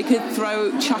 I could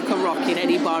chuck a rock in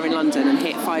any bar in London and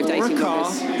hit 5 dating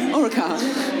bloggers. Or a car.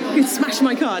 I could smash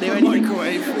my car near anything.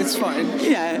 Microwave, it's fine.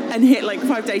 Yeah, and hit like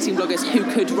 5 dating bloggers who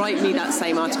could write me that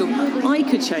same article. I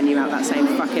could churn you out that same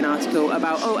fucking article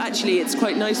about, oh, actually, it's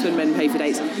quite nice when men pay for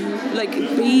dates. Like,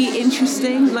 be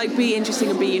interesting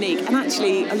and be unique. And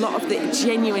actually, a lot of the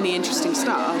genuinely interesting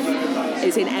stuff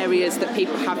is in areas that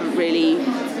people haven't really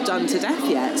done to death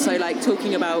yet. So, like,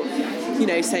 talking about, you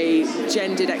know, say,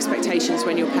 gendered expectations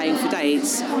when you're paying for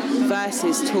dates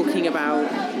versus talking about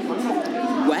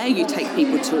where you take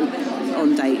people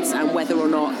on dates and whether or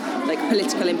not, like,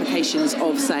 political implications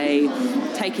of, say,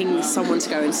 taking someone to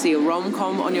go and see a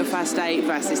rom-com on your first date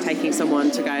versus taking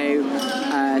someone to go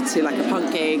to, like, a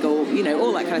punk gig or, you know,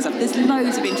 all that kind of stuff. There's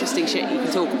loads of interesting shit you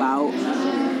can talk about.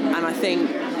 And I think,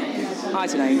 I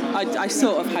don't know, I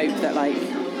sort of hope that, like,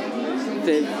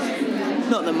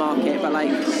 not the market, but, like,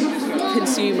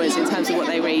 consumers, in terms of what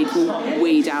they read, will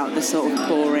weed out the sort of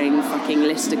boring fucking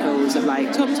listicles of,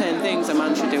 like, top 10 things a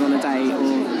man should do on a date.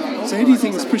 Or so who do you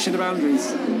think is pushing the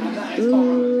boundaries?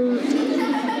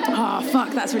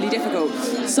 Fuck, that's really difficult.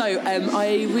 So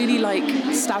I really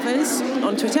like Stavers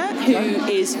on Twitter, who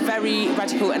is very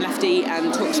radical and lefty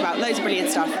and talks about loads of brilliant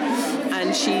stuff.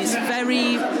 And she's a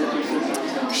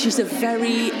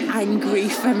very angry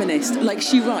feminist. Like,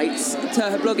 she writes, so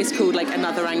her blog is called, like,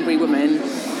 Another Angry Woman,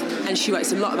 and she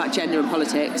writes a lot about gender and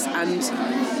politics, and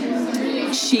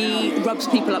she rubs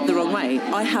people up the wrong way.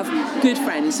 I have good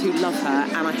friends who love her,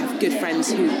 and I have good friends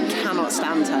who cannot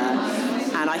stand her.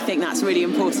 And I think that's really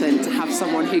important, to have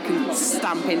someone who can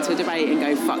stamp into a debate and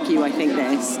go, fuck you, I think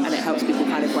this, and it helps people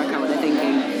kind of work out what they're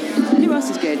thinking. Who else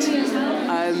is good?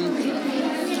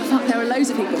 There are loads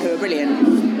of people who are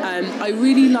brilliant. I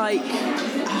really like...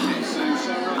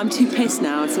 I'm too pissed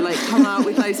now to, like, come out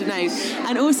with loads of names.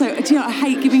 And also, do you know, I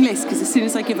hate giving lists, because as soon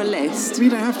as I give a list... We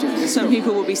don't have to. Some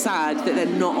people will be sad that they're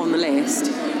not on the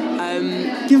list.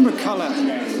 Give them a colour.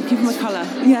 Give them a colour,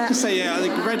 yeah. Just say, yeah, the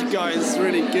red guy is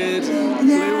really good. The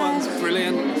blue one's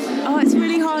brilliant. Oh, it's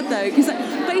really hard, though, because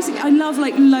basically I love,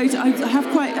 like, loads... I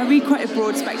read quite a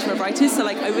broad spectrum of writers, so,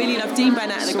 like, I really love Dean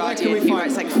Bennett and The Guardian, who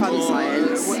writes, like, fun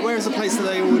science. Where is a place that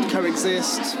they would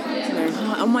coexist? You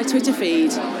know? On my Twitter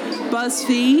feed.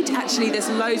 BuzzFeed, actually, there's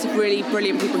loads of really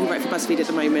brilliant people who write for BuzzFeed at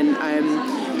the moment.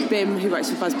 Bim, who writes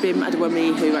for Bim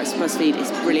Adewumi, who writes for BuzzFeed,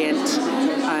 is brilliant.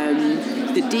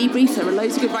 The Debrief, there are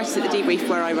loads of good writers at The Debrief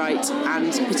where I write,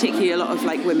 and particularly a lot of,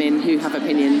 like, women who have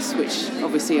opinions, which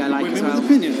obviously I like as well.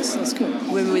 Women with opinions, that's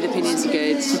good. Women with opinions are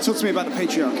good. So talk to me about the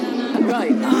patriarchy.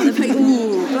 Right.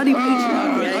 Bloody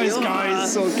patriarchy. Those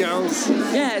guys or girls.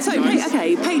 Yeah, so,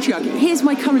 patriarchy. Here's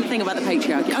my current thing about the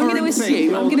patriarchy. I'm going to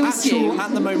assume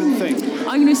at the moment thing.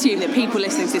 I'm going to assume that people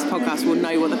listening to this podcast will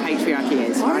know what the patriarchy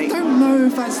is, right? I don't know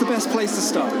if that's the best place to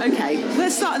start. Okay,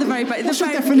 let's start at the very base. What's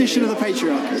your definition of the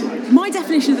patriarchy? My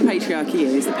definition of the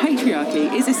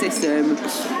patriarchy is a system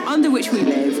under which we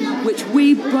live, which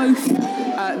we both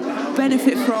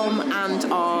benefit from and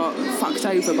are fucked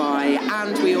over by,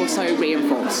 and we also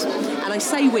reinforce. And I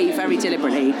say we very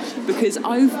deliberately, because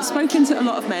I've spoken to a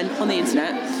lot of men on the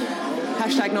internet,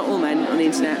 hashtag not all men on the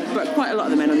internet, but quite a lot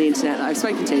of the men on the internet that I've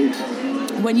spoken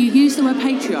to, when you use the word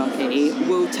patriarchy,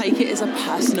 we'll take it as a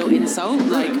personal insult.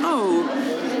 Like,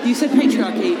 oh, you said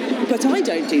patriarchy, but I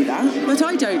don't do that. But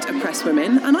I don't oppress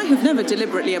women, and I have never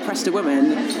deliberately oppressed a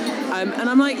woman. And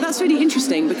I'm like, that's really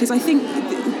interesting, because I think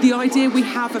the idea we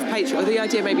have of patriarchy, or the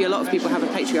idea maybe a lot of people have of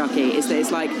patriarchy, is that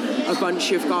it's like a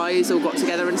bunch of guys all got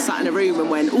together and sat in a room and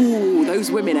went, ooh, those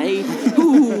women, eh?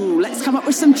 Ooh, let's come up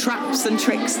with some traps and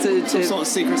tricks to... Some sort of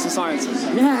secret society.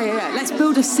 Yeah. Let's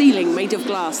build a ceiling made of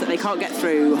glass that they can't get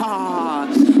through. Ha!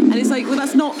 And it's like, well,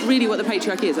 that's not really what the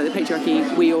patriarchy is. Like, the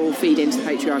patriarchy, we all feed into the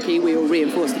patriarchy. We all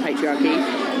reinforce the patriarchy.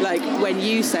 Like, when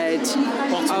you said...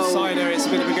 Bottom cider, it's a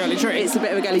bit of a girly trick. It's a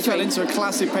bit of a girly trick. You fell into a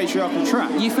classic patriarchal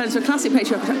trap. You fell into a classic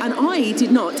patriarchal trap. And I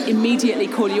did not immediately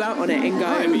call you out on it and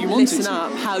go, listen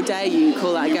up, how dare you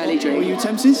call that a girly trick? Were you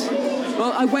tempted?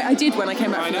 Well, I did when I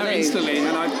came back from the loo. Instantly,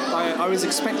 and I was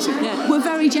expecting. Yeah, well,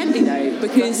 very gently though,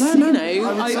 because I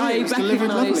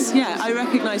recognise. Yeah, I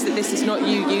recognise that this is not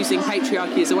you using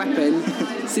patriarchy as a weapon.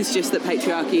 This is just that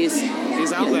patriarchy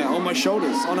is out there on my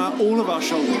shoulders, on all of our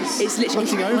shoulders. It's literally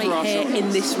looking over our here shoulders. in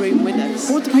this room with us.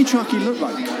 What does patriarchy look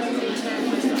like?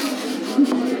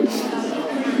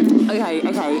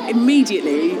 Okay.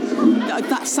 Immediately,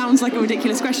 that sounds like a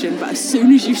ridiculous question, but as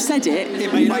soon as you said it,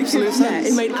 it made absolute sense.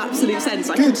 Yeah, it made absolute sense.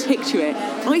 I can picture it.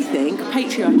 I think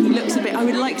patriarchy looks a bit. I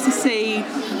would like to see.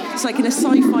 It's like in a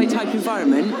sci-fi type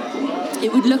environment.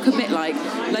 It would look a bit like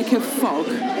a fog,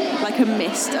 like a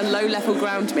mist, a low-level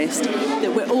ground mist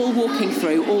that we're all walking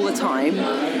through all the time,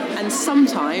 and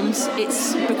sometimes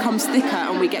it becomes thicker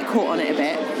and we get caught on it a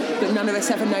bit, but none of us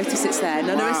ever notice it's there.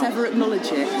 None of us ever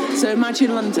acknowledge it. So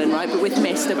imagine London, right, but with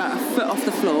mist about a foot off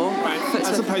the floor. Right.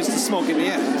 As opposed to smog in the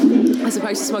air. As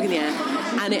opposed to smog in the air.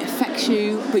 And it affects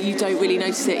you, but you don't really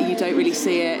notice it, you don't really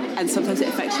see it, and sometimes it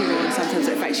affects you more and sometimes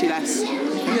it affects you less.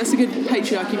 That's a good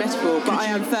patriarchy metaphor, but I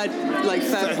am third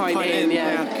pint in,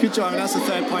 yeah. Good job, that's a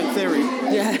third pint theory.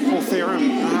 Yeah. Or theorem,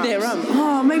 perhaps. Theorem.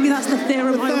 Oh, maybe that's the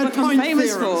theorem I will become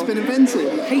famous for. It's been invented.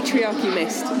 Patriarchy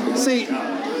mist. See,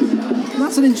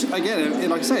 that's an interesting, again,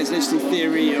 like I say, it's an interesting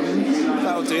theorem.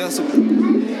 That'll do, that's a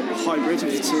hybrid of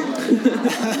the two.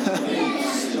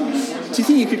 Do you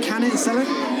think you could can it and sell it?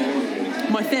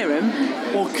 My theorem?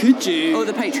 Or could you... Or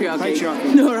the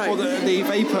patriarchy. No, right. Or the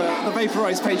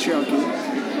vaporised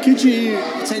patriarchy. Could you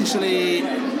potentially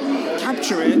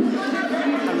capture it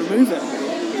and remove it?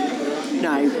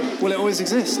 No. Will it always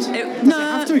exist? Does it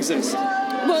have to exist?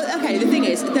 Well, okay, the thing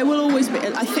is, there will always be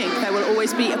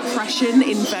oppression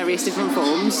in various different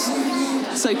forms.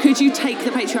 So could you take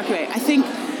the patriarchy away? I think...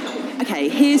 Okay,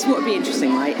 here's what would be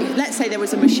interesting, right? Let's say there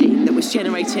was a machine that was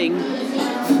generating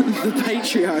the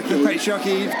patriarchy. The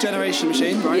patriarchy generation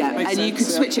machine, right? Yeah, and you could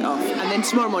switch it off, and then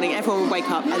tomorrow morning everyone would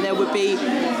wake up and there would be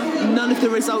none of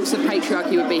the results of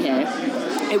patriarchy would be here.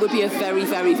 It would be a very,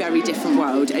 very, very different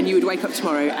world, and you would wake up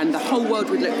tomorrow and the whole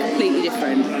world would look completely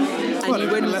different. And well,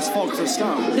 there'd be less fog to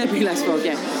start. There'd be less fog,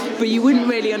 yeah. But you wouldn't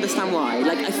really understand why.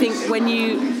 Like, I think when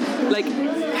you... Like,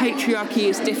 patriarchy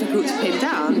is difficult to pin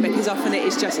down because often it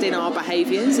is just in our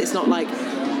behaviours. It's not like...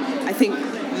 I think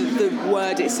the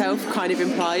word itself kind of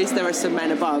implies there are some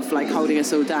men above, like, holding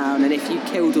us all down, and if you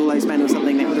killed all those men or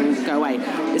something, they would all go away.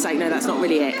 It's like, no, that's not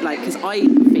really it. Like, because I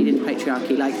feed into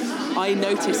patriarchy. Like, I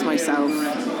notice myself...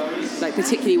 Like,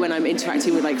 particularly when I'm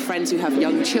interacting with, like, friends who have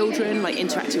young children, like,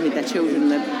 interacting with their children,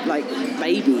 they're, like,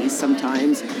 babies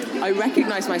sometimes, I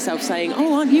recognise myself saying,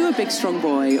 oh, aren't you a big, strong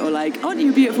boy? Or, like, aren't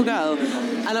you a beautiful girl?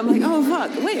 And I'm like, oh,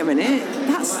 fuck, wait a minute,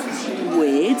 that's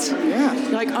weird. Yeah.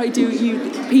 Like,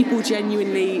 people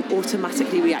genuinely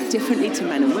automatically react differently to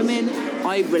men and women.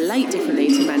 I relate differently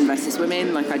to men versus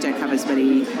women. Like, I don't have as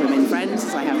many women friends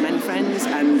as I have men friends,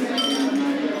 and...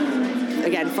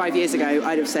 Again, 5 years ago,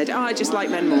 I'd have said, I just like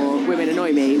men more, women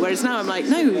annoy me. Whereas now I'm like,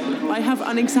 no, I have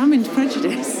unexamined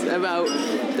prejudice about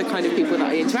the kind of people that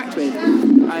I interact with.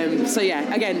 So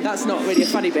yeah, again, that's not really a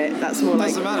funny bit. That's more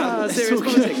like serious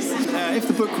politics. If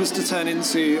the book was to turn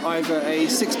into either a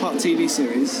 6-part TV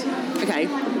series, okay,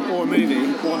 or a movie,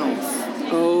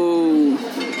 one-off,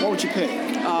 what would you pick?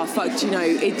 Oh, fuck, do you know,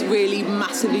 it really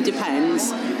massively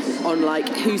depends on, like,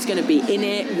 who's going to be in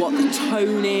it, what the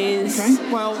tone is.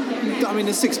 Okay, well, I mean,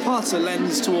 the 6-parter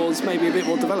lends towards maybe a bit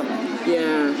more development.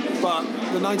 Yeah. But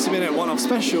the 90-minute one-off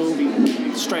special,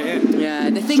 straight in.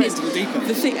 Yeah, the thing is... Straight to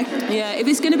the deep end. Yeah, if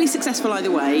it's going to be successful either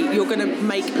way, you're going to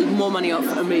make more money off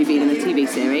a movie than a TV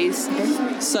series.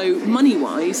 Okay. So,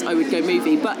 money-wise, I would go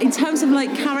movie. But in terms of,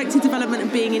 like, character development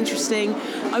and being interesting,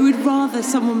 I would rather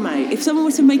someone make... If someone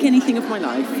was to make anything of my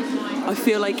life, I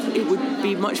feel like it would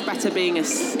be much better being a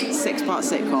 6-part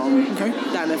sitcom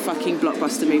than a fucking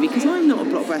blockbuster movie, because I'm not a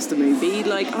blockbuster movie.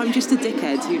 Like, I'm just a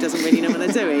dickhead who doesn't really know what they're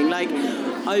doing. Like,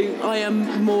 I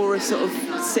am more a sort of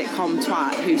sitcom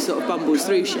twat who sort of bumbles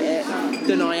through shit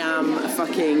than I am a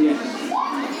fucking,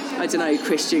 I don't know,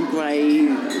 Christian Grey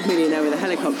millionaire with a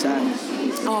helicopter.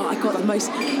 Oh, I got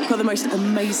the most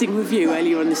amazing review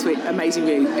earlier on this week. Amazing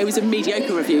review. It was a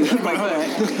mediocre review of my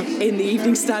book in the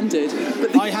Evening Standard.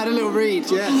 But I had a little read,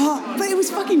 yeah. Oh, but it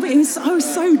was fucking brilliant. I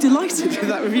was so delighted with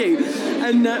that review.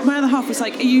 And my other half was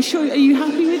like, "Are you sure? Are you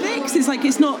happy with it?" Because it's like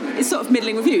it's sort of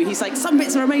middling review. He's like, "Some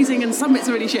bits are amazing and some bits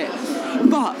are really shit."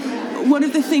 But one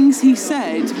of the things he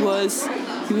said was,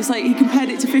 he was like, he compared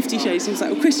it to 50 Shades. He was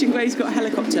like, well, Christian Grey's got a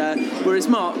helicopter, whereas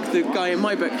Mark, the guy in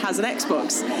my book, has an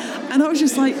Xbox. And I was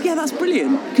just like, yeah, that's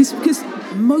brilliant. Because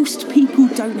most people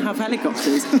don't have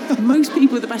helicopters. Most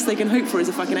people, the best they can hope for is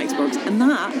a fucking Xbox. And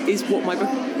that's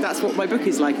what my book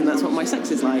is like, and that's what my sex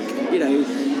is like. You know,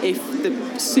 if the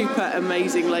super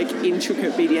amazing, like,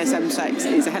 intricate BDSM sex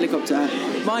is a helicopter,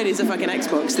 mine is a fucking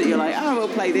Xbox that you're like, oh, we'll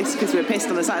play this because we're pissed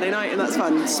on a Saturday night and that's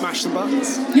fun. Smash some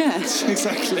buttons. Yeah.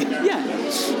 Exactly. Yeah.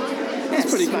 That's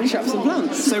pretty cool. Smash up some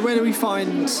plants. So where do we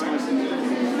find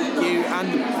you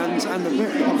and the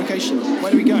book, the publication?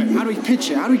 Where do we go? How do we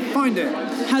pitch it? How do we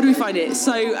find it?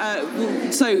 So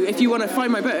if you want to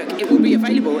find my book, it will be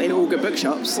available in all good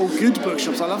bookshops. All good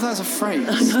bookshops. I love that as a phrase.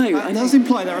 I know. That does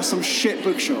imply there are some shit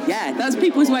bookshops. Yeah, that's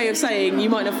people's way of saying you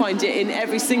might not find it in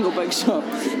every single bookshop.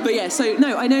 But yeah, so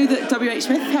no, I know that W.H.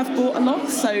 Smith have bought a lot,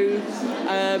 so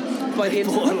by the end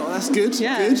of the month. That's good.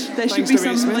 Yeah, good. There should be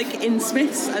some like in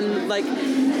Smiths and like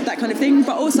that kind of thing,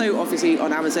 but also obviously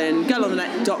on Amazon,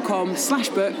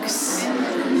 girlonthenet.com/books.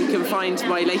 You can find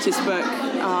my latest book.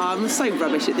 I'm so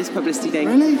rubbish at this publicity thing.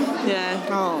 Really? Yeah.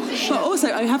 Oh, shit. But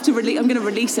also, I'm going to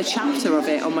release a chapter of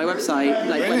it on my website,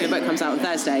 like when the book comes out on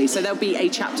Thursday. So there'll be a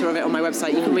chapter of it on my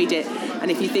website. You can read it, and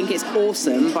if you think it's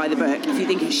awesome, buy the book. If you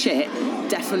think it's shit,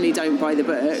 definitely don't buy the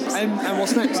books. And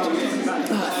what's next? Oh,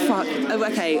 fuck. Oh,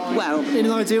 okay, well... In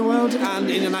an ideal world and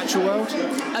in an actual world?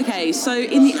 Okay, so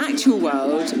in the actual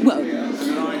world, well...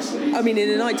 I mean,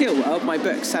 in an ideal world, my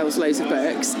book sells loads of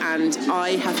books, and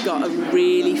I have got a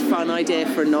really fun idea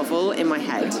for a novel in my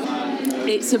head.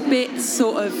 It's a bit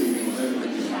a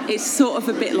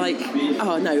bit like,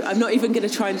 oh no, I'm not even going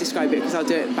to try and describe it because I'll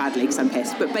do it badly because I'm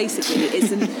pissed. But basically,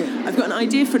 I've got an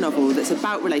idea for a novel that's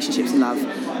about relationships and love,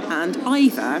 and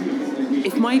either,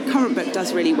 if my current book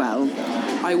does really well,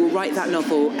 I will write that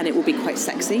novel and it will be quite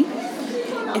sexy.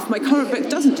 If my current book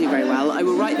doesn't do very well, I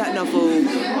will write that novel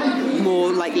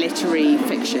more like literary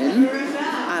fiction,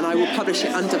 and I will publish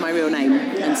it under my real name,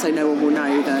 and so no one will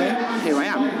know who I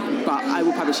am. But I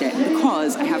will publish it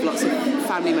because I have lots of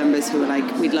family members who are like,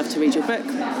 we'd love to read your book,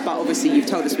 but obviously you've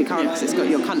told us we can't because it's got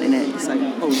your cunt in it. So,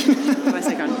 did I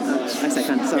say cunt? Oh, I say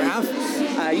cunt, sorry. You have?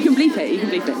 You can bleep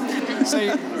it. So,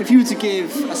 if you were to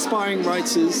give aspiring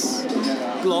writers,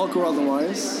 blog or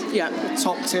otherwise, a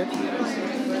top tip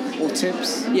or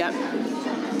tips? Yeah.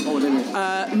 What would it be?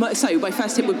 So my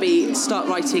first tip would be start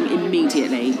writing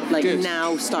immediately. Like Good.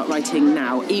 Now, start writing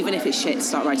now. Even if it's shit,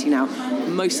 start writing now.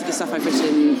 Most of the stuff I've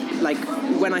written, like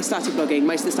when I started blogging,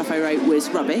 most of the stuff I wrote was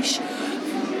rubbish.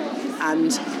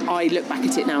 And I look back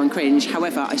at it now and cringe.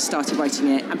 However, I started writing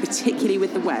it, and particularly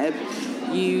with the web,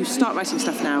 you start writing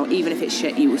stuff now, even if it's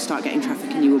shit, you will start getting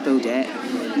traffic and you will build it.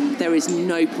 There is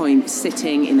no point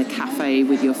sitting in a cafe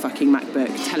with your fucking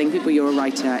MacBook telling people you're a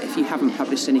writer if you haven't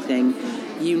published anything.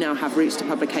 You now have routes to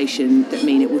publication that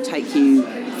mean it will take you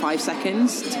 5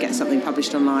 seconds to get something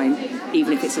published online.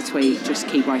 Even if it's a tweet, just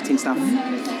keep writing stuff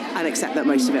and accept that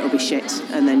most of it will be shit,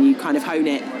 and then you kind of hone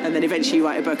it, and then eventually you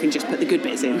write a book and just put the good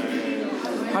bits in.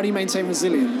 How do you maintain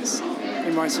resilience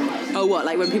in writing? Oh, what,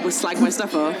 like when people slag my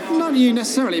stuff off? Not you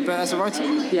necessarily, but as a writer.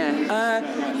 Yeah.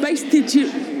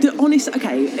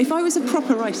 Okay, if I was a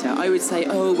proper writer, I would say,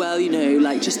 oh, well, you know,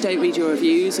 like, just don't read your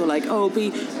reviews, or like, oh,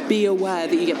 be aware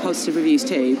that you get positive reviews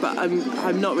too. But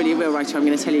I'm not really a real writer. I'm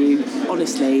going to tell you,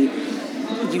 honestly,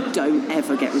 you don't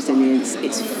ever get resilience.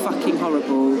 It's fucking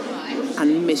horrible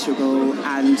and miserable,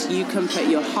 and you can put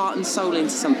your heart and soul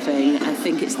into something and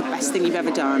think it's the best thing you've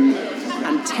ever done,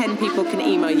 and 10 people can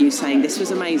email you saying this was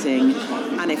amazing,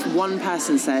 and if one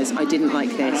person says I didn't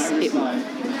like this, it will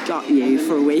gut you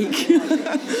for a week.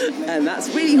 And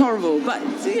that's really horrible. But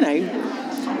you know,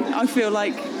 I feel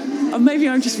like maybe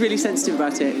I'm just really sensitive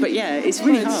about it, but yeah, it's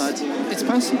really hard. It's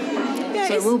personal. Yeah,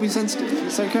 so it will be sensitive.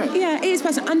 It's okay. Yeah, it is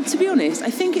personal. And to be honest, I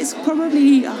think it's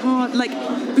probably hard, like,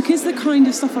 because the kind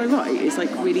of stuff I write is like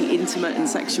really intimate and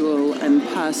sexual and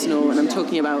personal, and I'm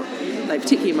talking about like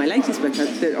particularly in my latest book,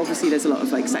 obviously there's a lot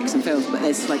of like sex and filth, but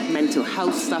there's like mental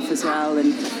health stuff as well,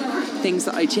 and things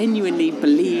that I genuinely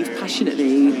believe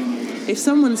passionately. If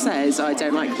someone says, I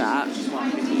don't like that,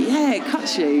 yeah, it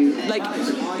cuts you. Like,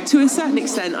 to a certain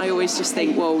extent, I always just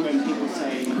think, well,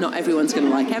 not everyone's going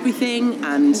to like everything,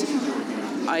 and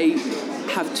I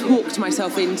have talked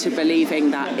myself into believing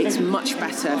that it's much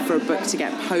better for a book to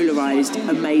get polarised,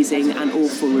 amazing and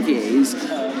awful reviews,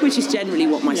 which is generally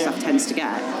what my stuff tends to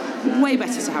get. Way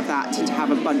better to have that than to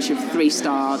have a bunch of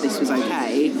 3-star, this was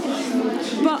okay.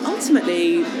 But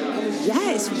ultimately,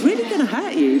 yeah, it's really going to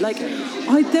hurt you. Like,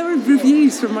 there are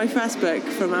reviews from my first book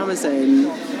from Amazon.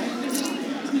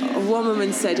 One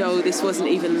woman said, this wasn't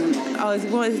even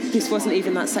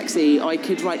that sexy. I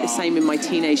could write the same in my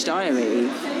teenage diary.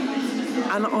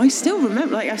 And I still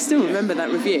remember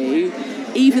that review,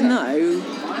 even though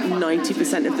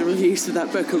 90% of the reviews for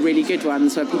that book are really good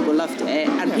ones where people loved it,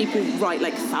 and people write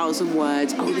like 1,000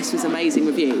 words, this was amazing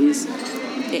reviews.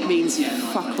 It means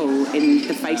fuck all in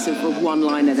the face of a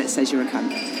one-liner that says you're a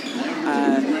cunt.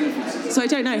 So I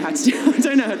don't know how to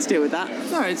deal with that.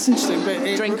 No, it's interesting, but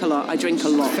I drink a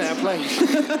lot. Fair play.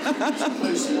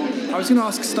 I was going to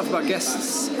ask stuff about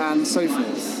guests and so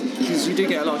forth, because you do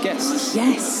get a lot of guests.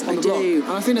 Yes, I do. Blog.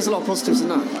 And I think there's a lot of positives in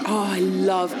that. Oh, I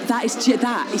love that.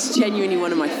 That is genuinely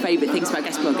one of my favourite things about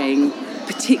guest blogging.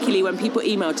 Particularly when people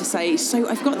email to say, so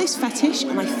I've got this fetish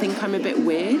and I think I'm a bit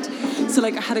weird. So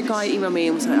like I had a guy email me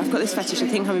and was like, I've got this fetish, I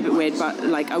think I'm a bit weird, but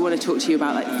like I want to talk to you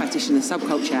about like the fetish and the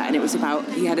subculture. And it was about,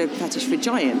 he had a fetish for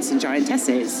giants and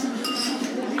giantesses.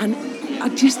 And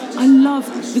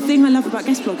the thing I love about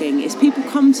guest blogging is people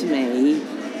come to me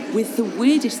with the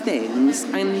weirdest things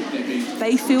and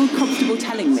they feel comfortable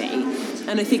telling me.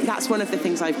 And I think that's one of the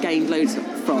things I've gained loads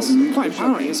from. It's quite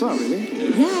empowering as well, really.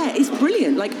 Yeah, it's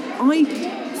brilliant. Like, I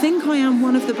think I am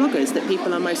one of the bloggers that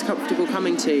people are most comfortable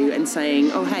coming to and saying,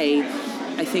 hey,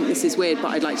 I think this is weird, but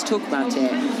I'd like to talk about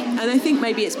it. And I think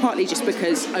maybe it's partly just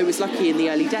because I was lucky in the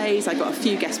early days. I got a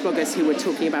few guest bloggers who were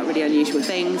talking about really unusual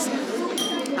things.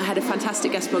 I had a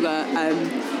fantastic guest blogger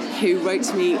who wrote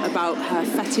to me about her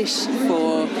fetish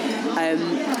for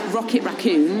Rocket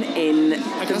Raccoon in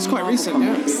that's quite recent,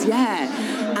 comics. Yeah.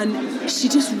 And she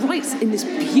just writes in this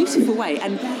beautiful way.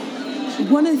 And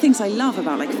one of the things I love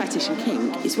about like fetish and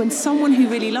kink is when someone who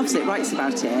really loves it writes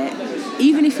about it,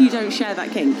 even if you don't share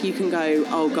that kink, you can go,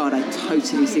 oh God, I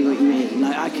totally see what you mean.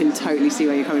 Like, I can totally see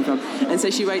where you're coming from. And so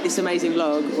she wrote this amazing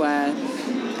blog where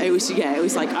it was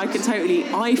like,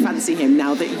 I fancy him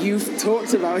now that you've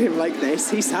talked about him like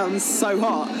this. He sounds so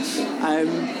hot.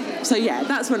 So yeah,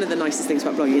 that's one of the nicest things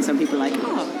about blogging. Some people are like,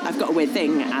 I've got a weird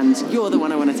thing and you're the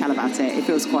one I want to tell about it. It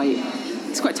feels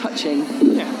it's quite touching.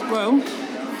 Yeah, well,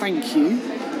 thank you.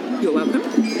 You're welcome.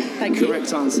 Thank you.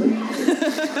 Correct answer.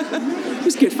 It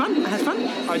was good fun. I had fun.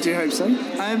 I do hope so.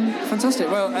 Fantastic.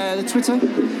 Well, the Twitter?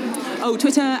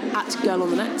 Twitter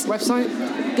 @girlonthenet. Website?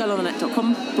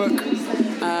 girlonthenet.com. Book?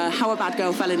 How a Bad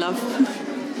Girl Fell in Love.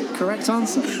 Correct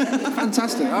answer.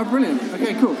 Fantastic. Oh, brilliant.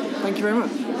 Okay, cool. Thank you very much.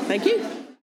 Thank you.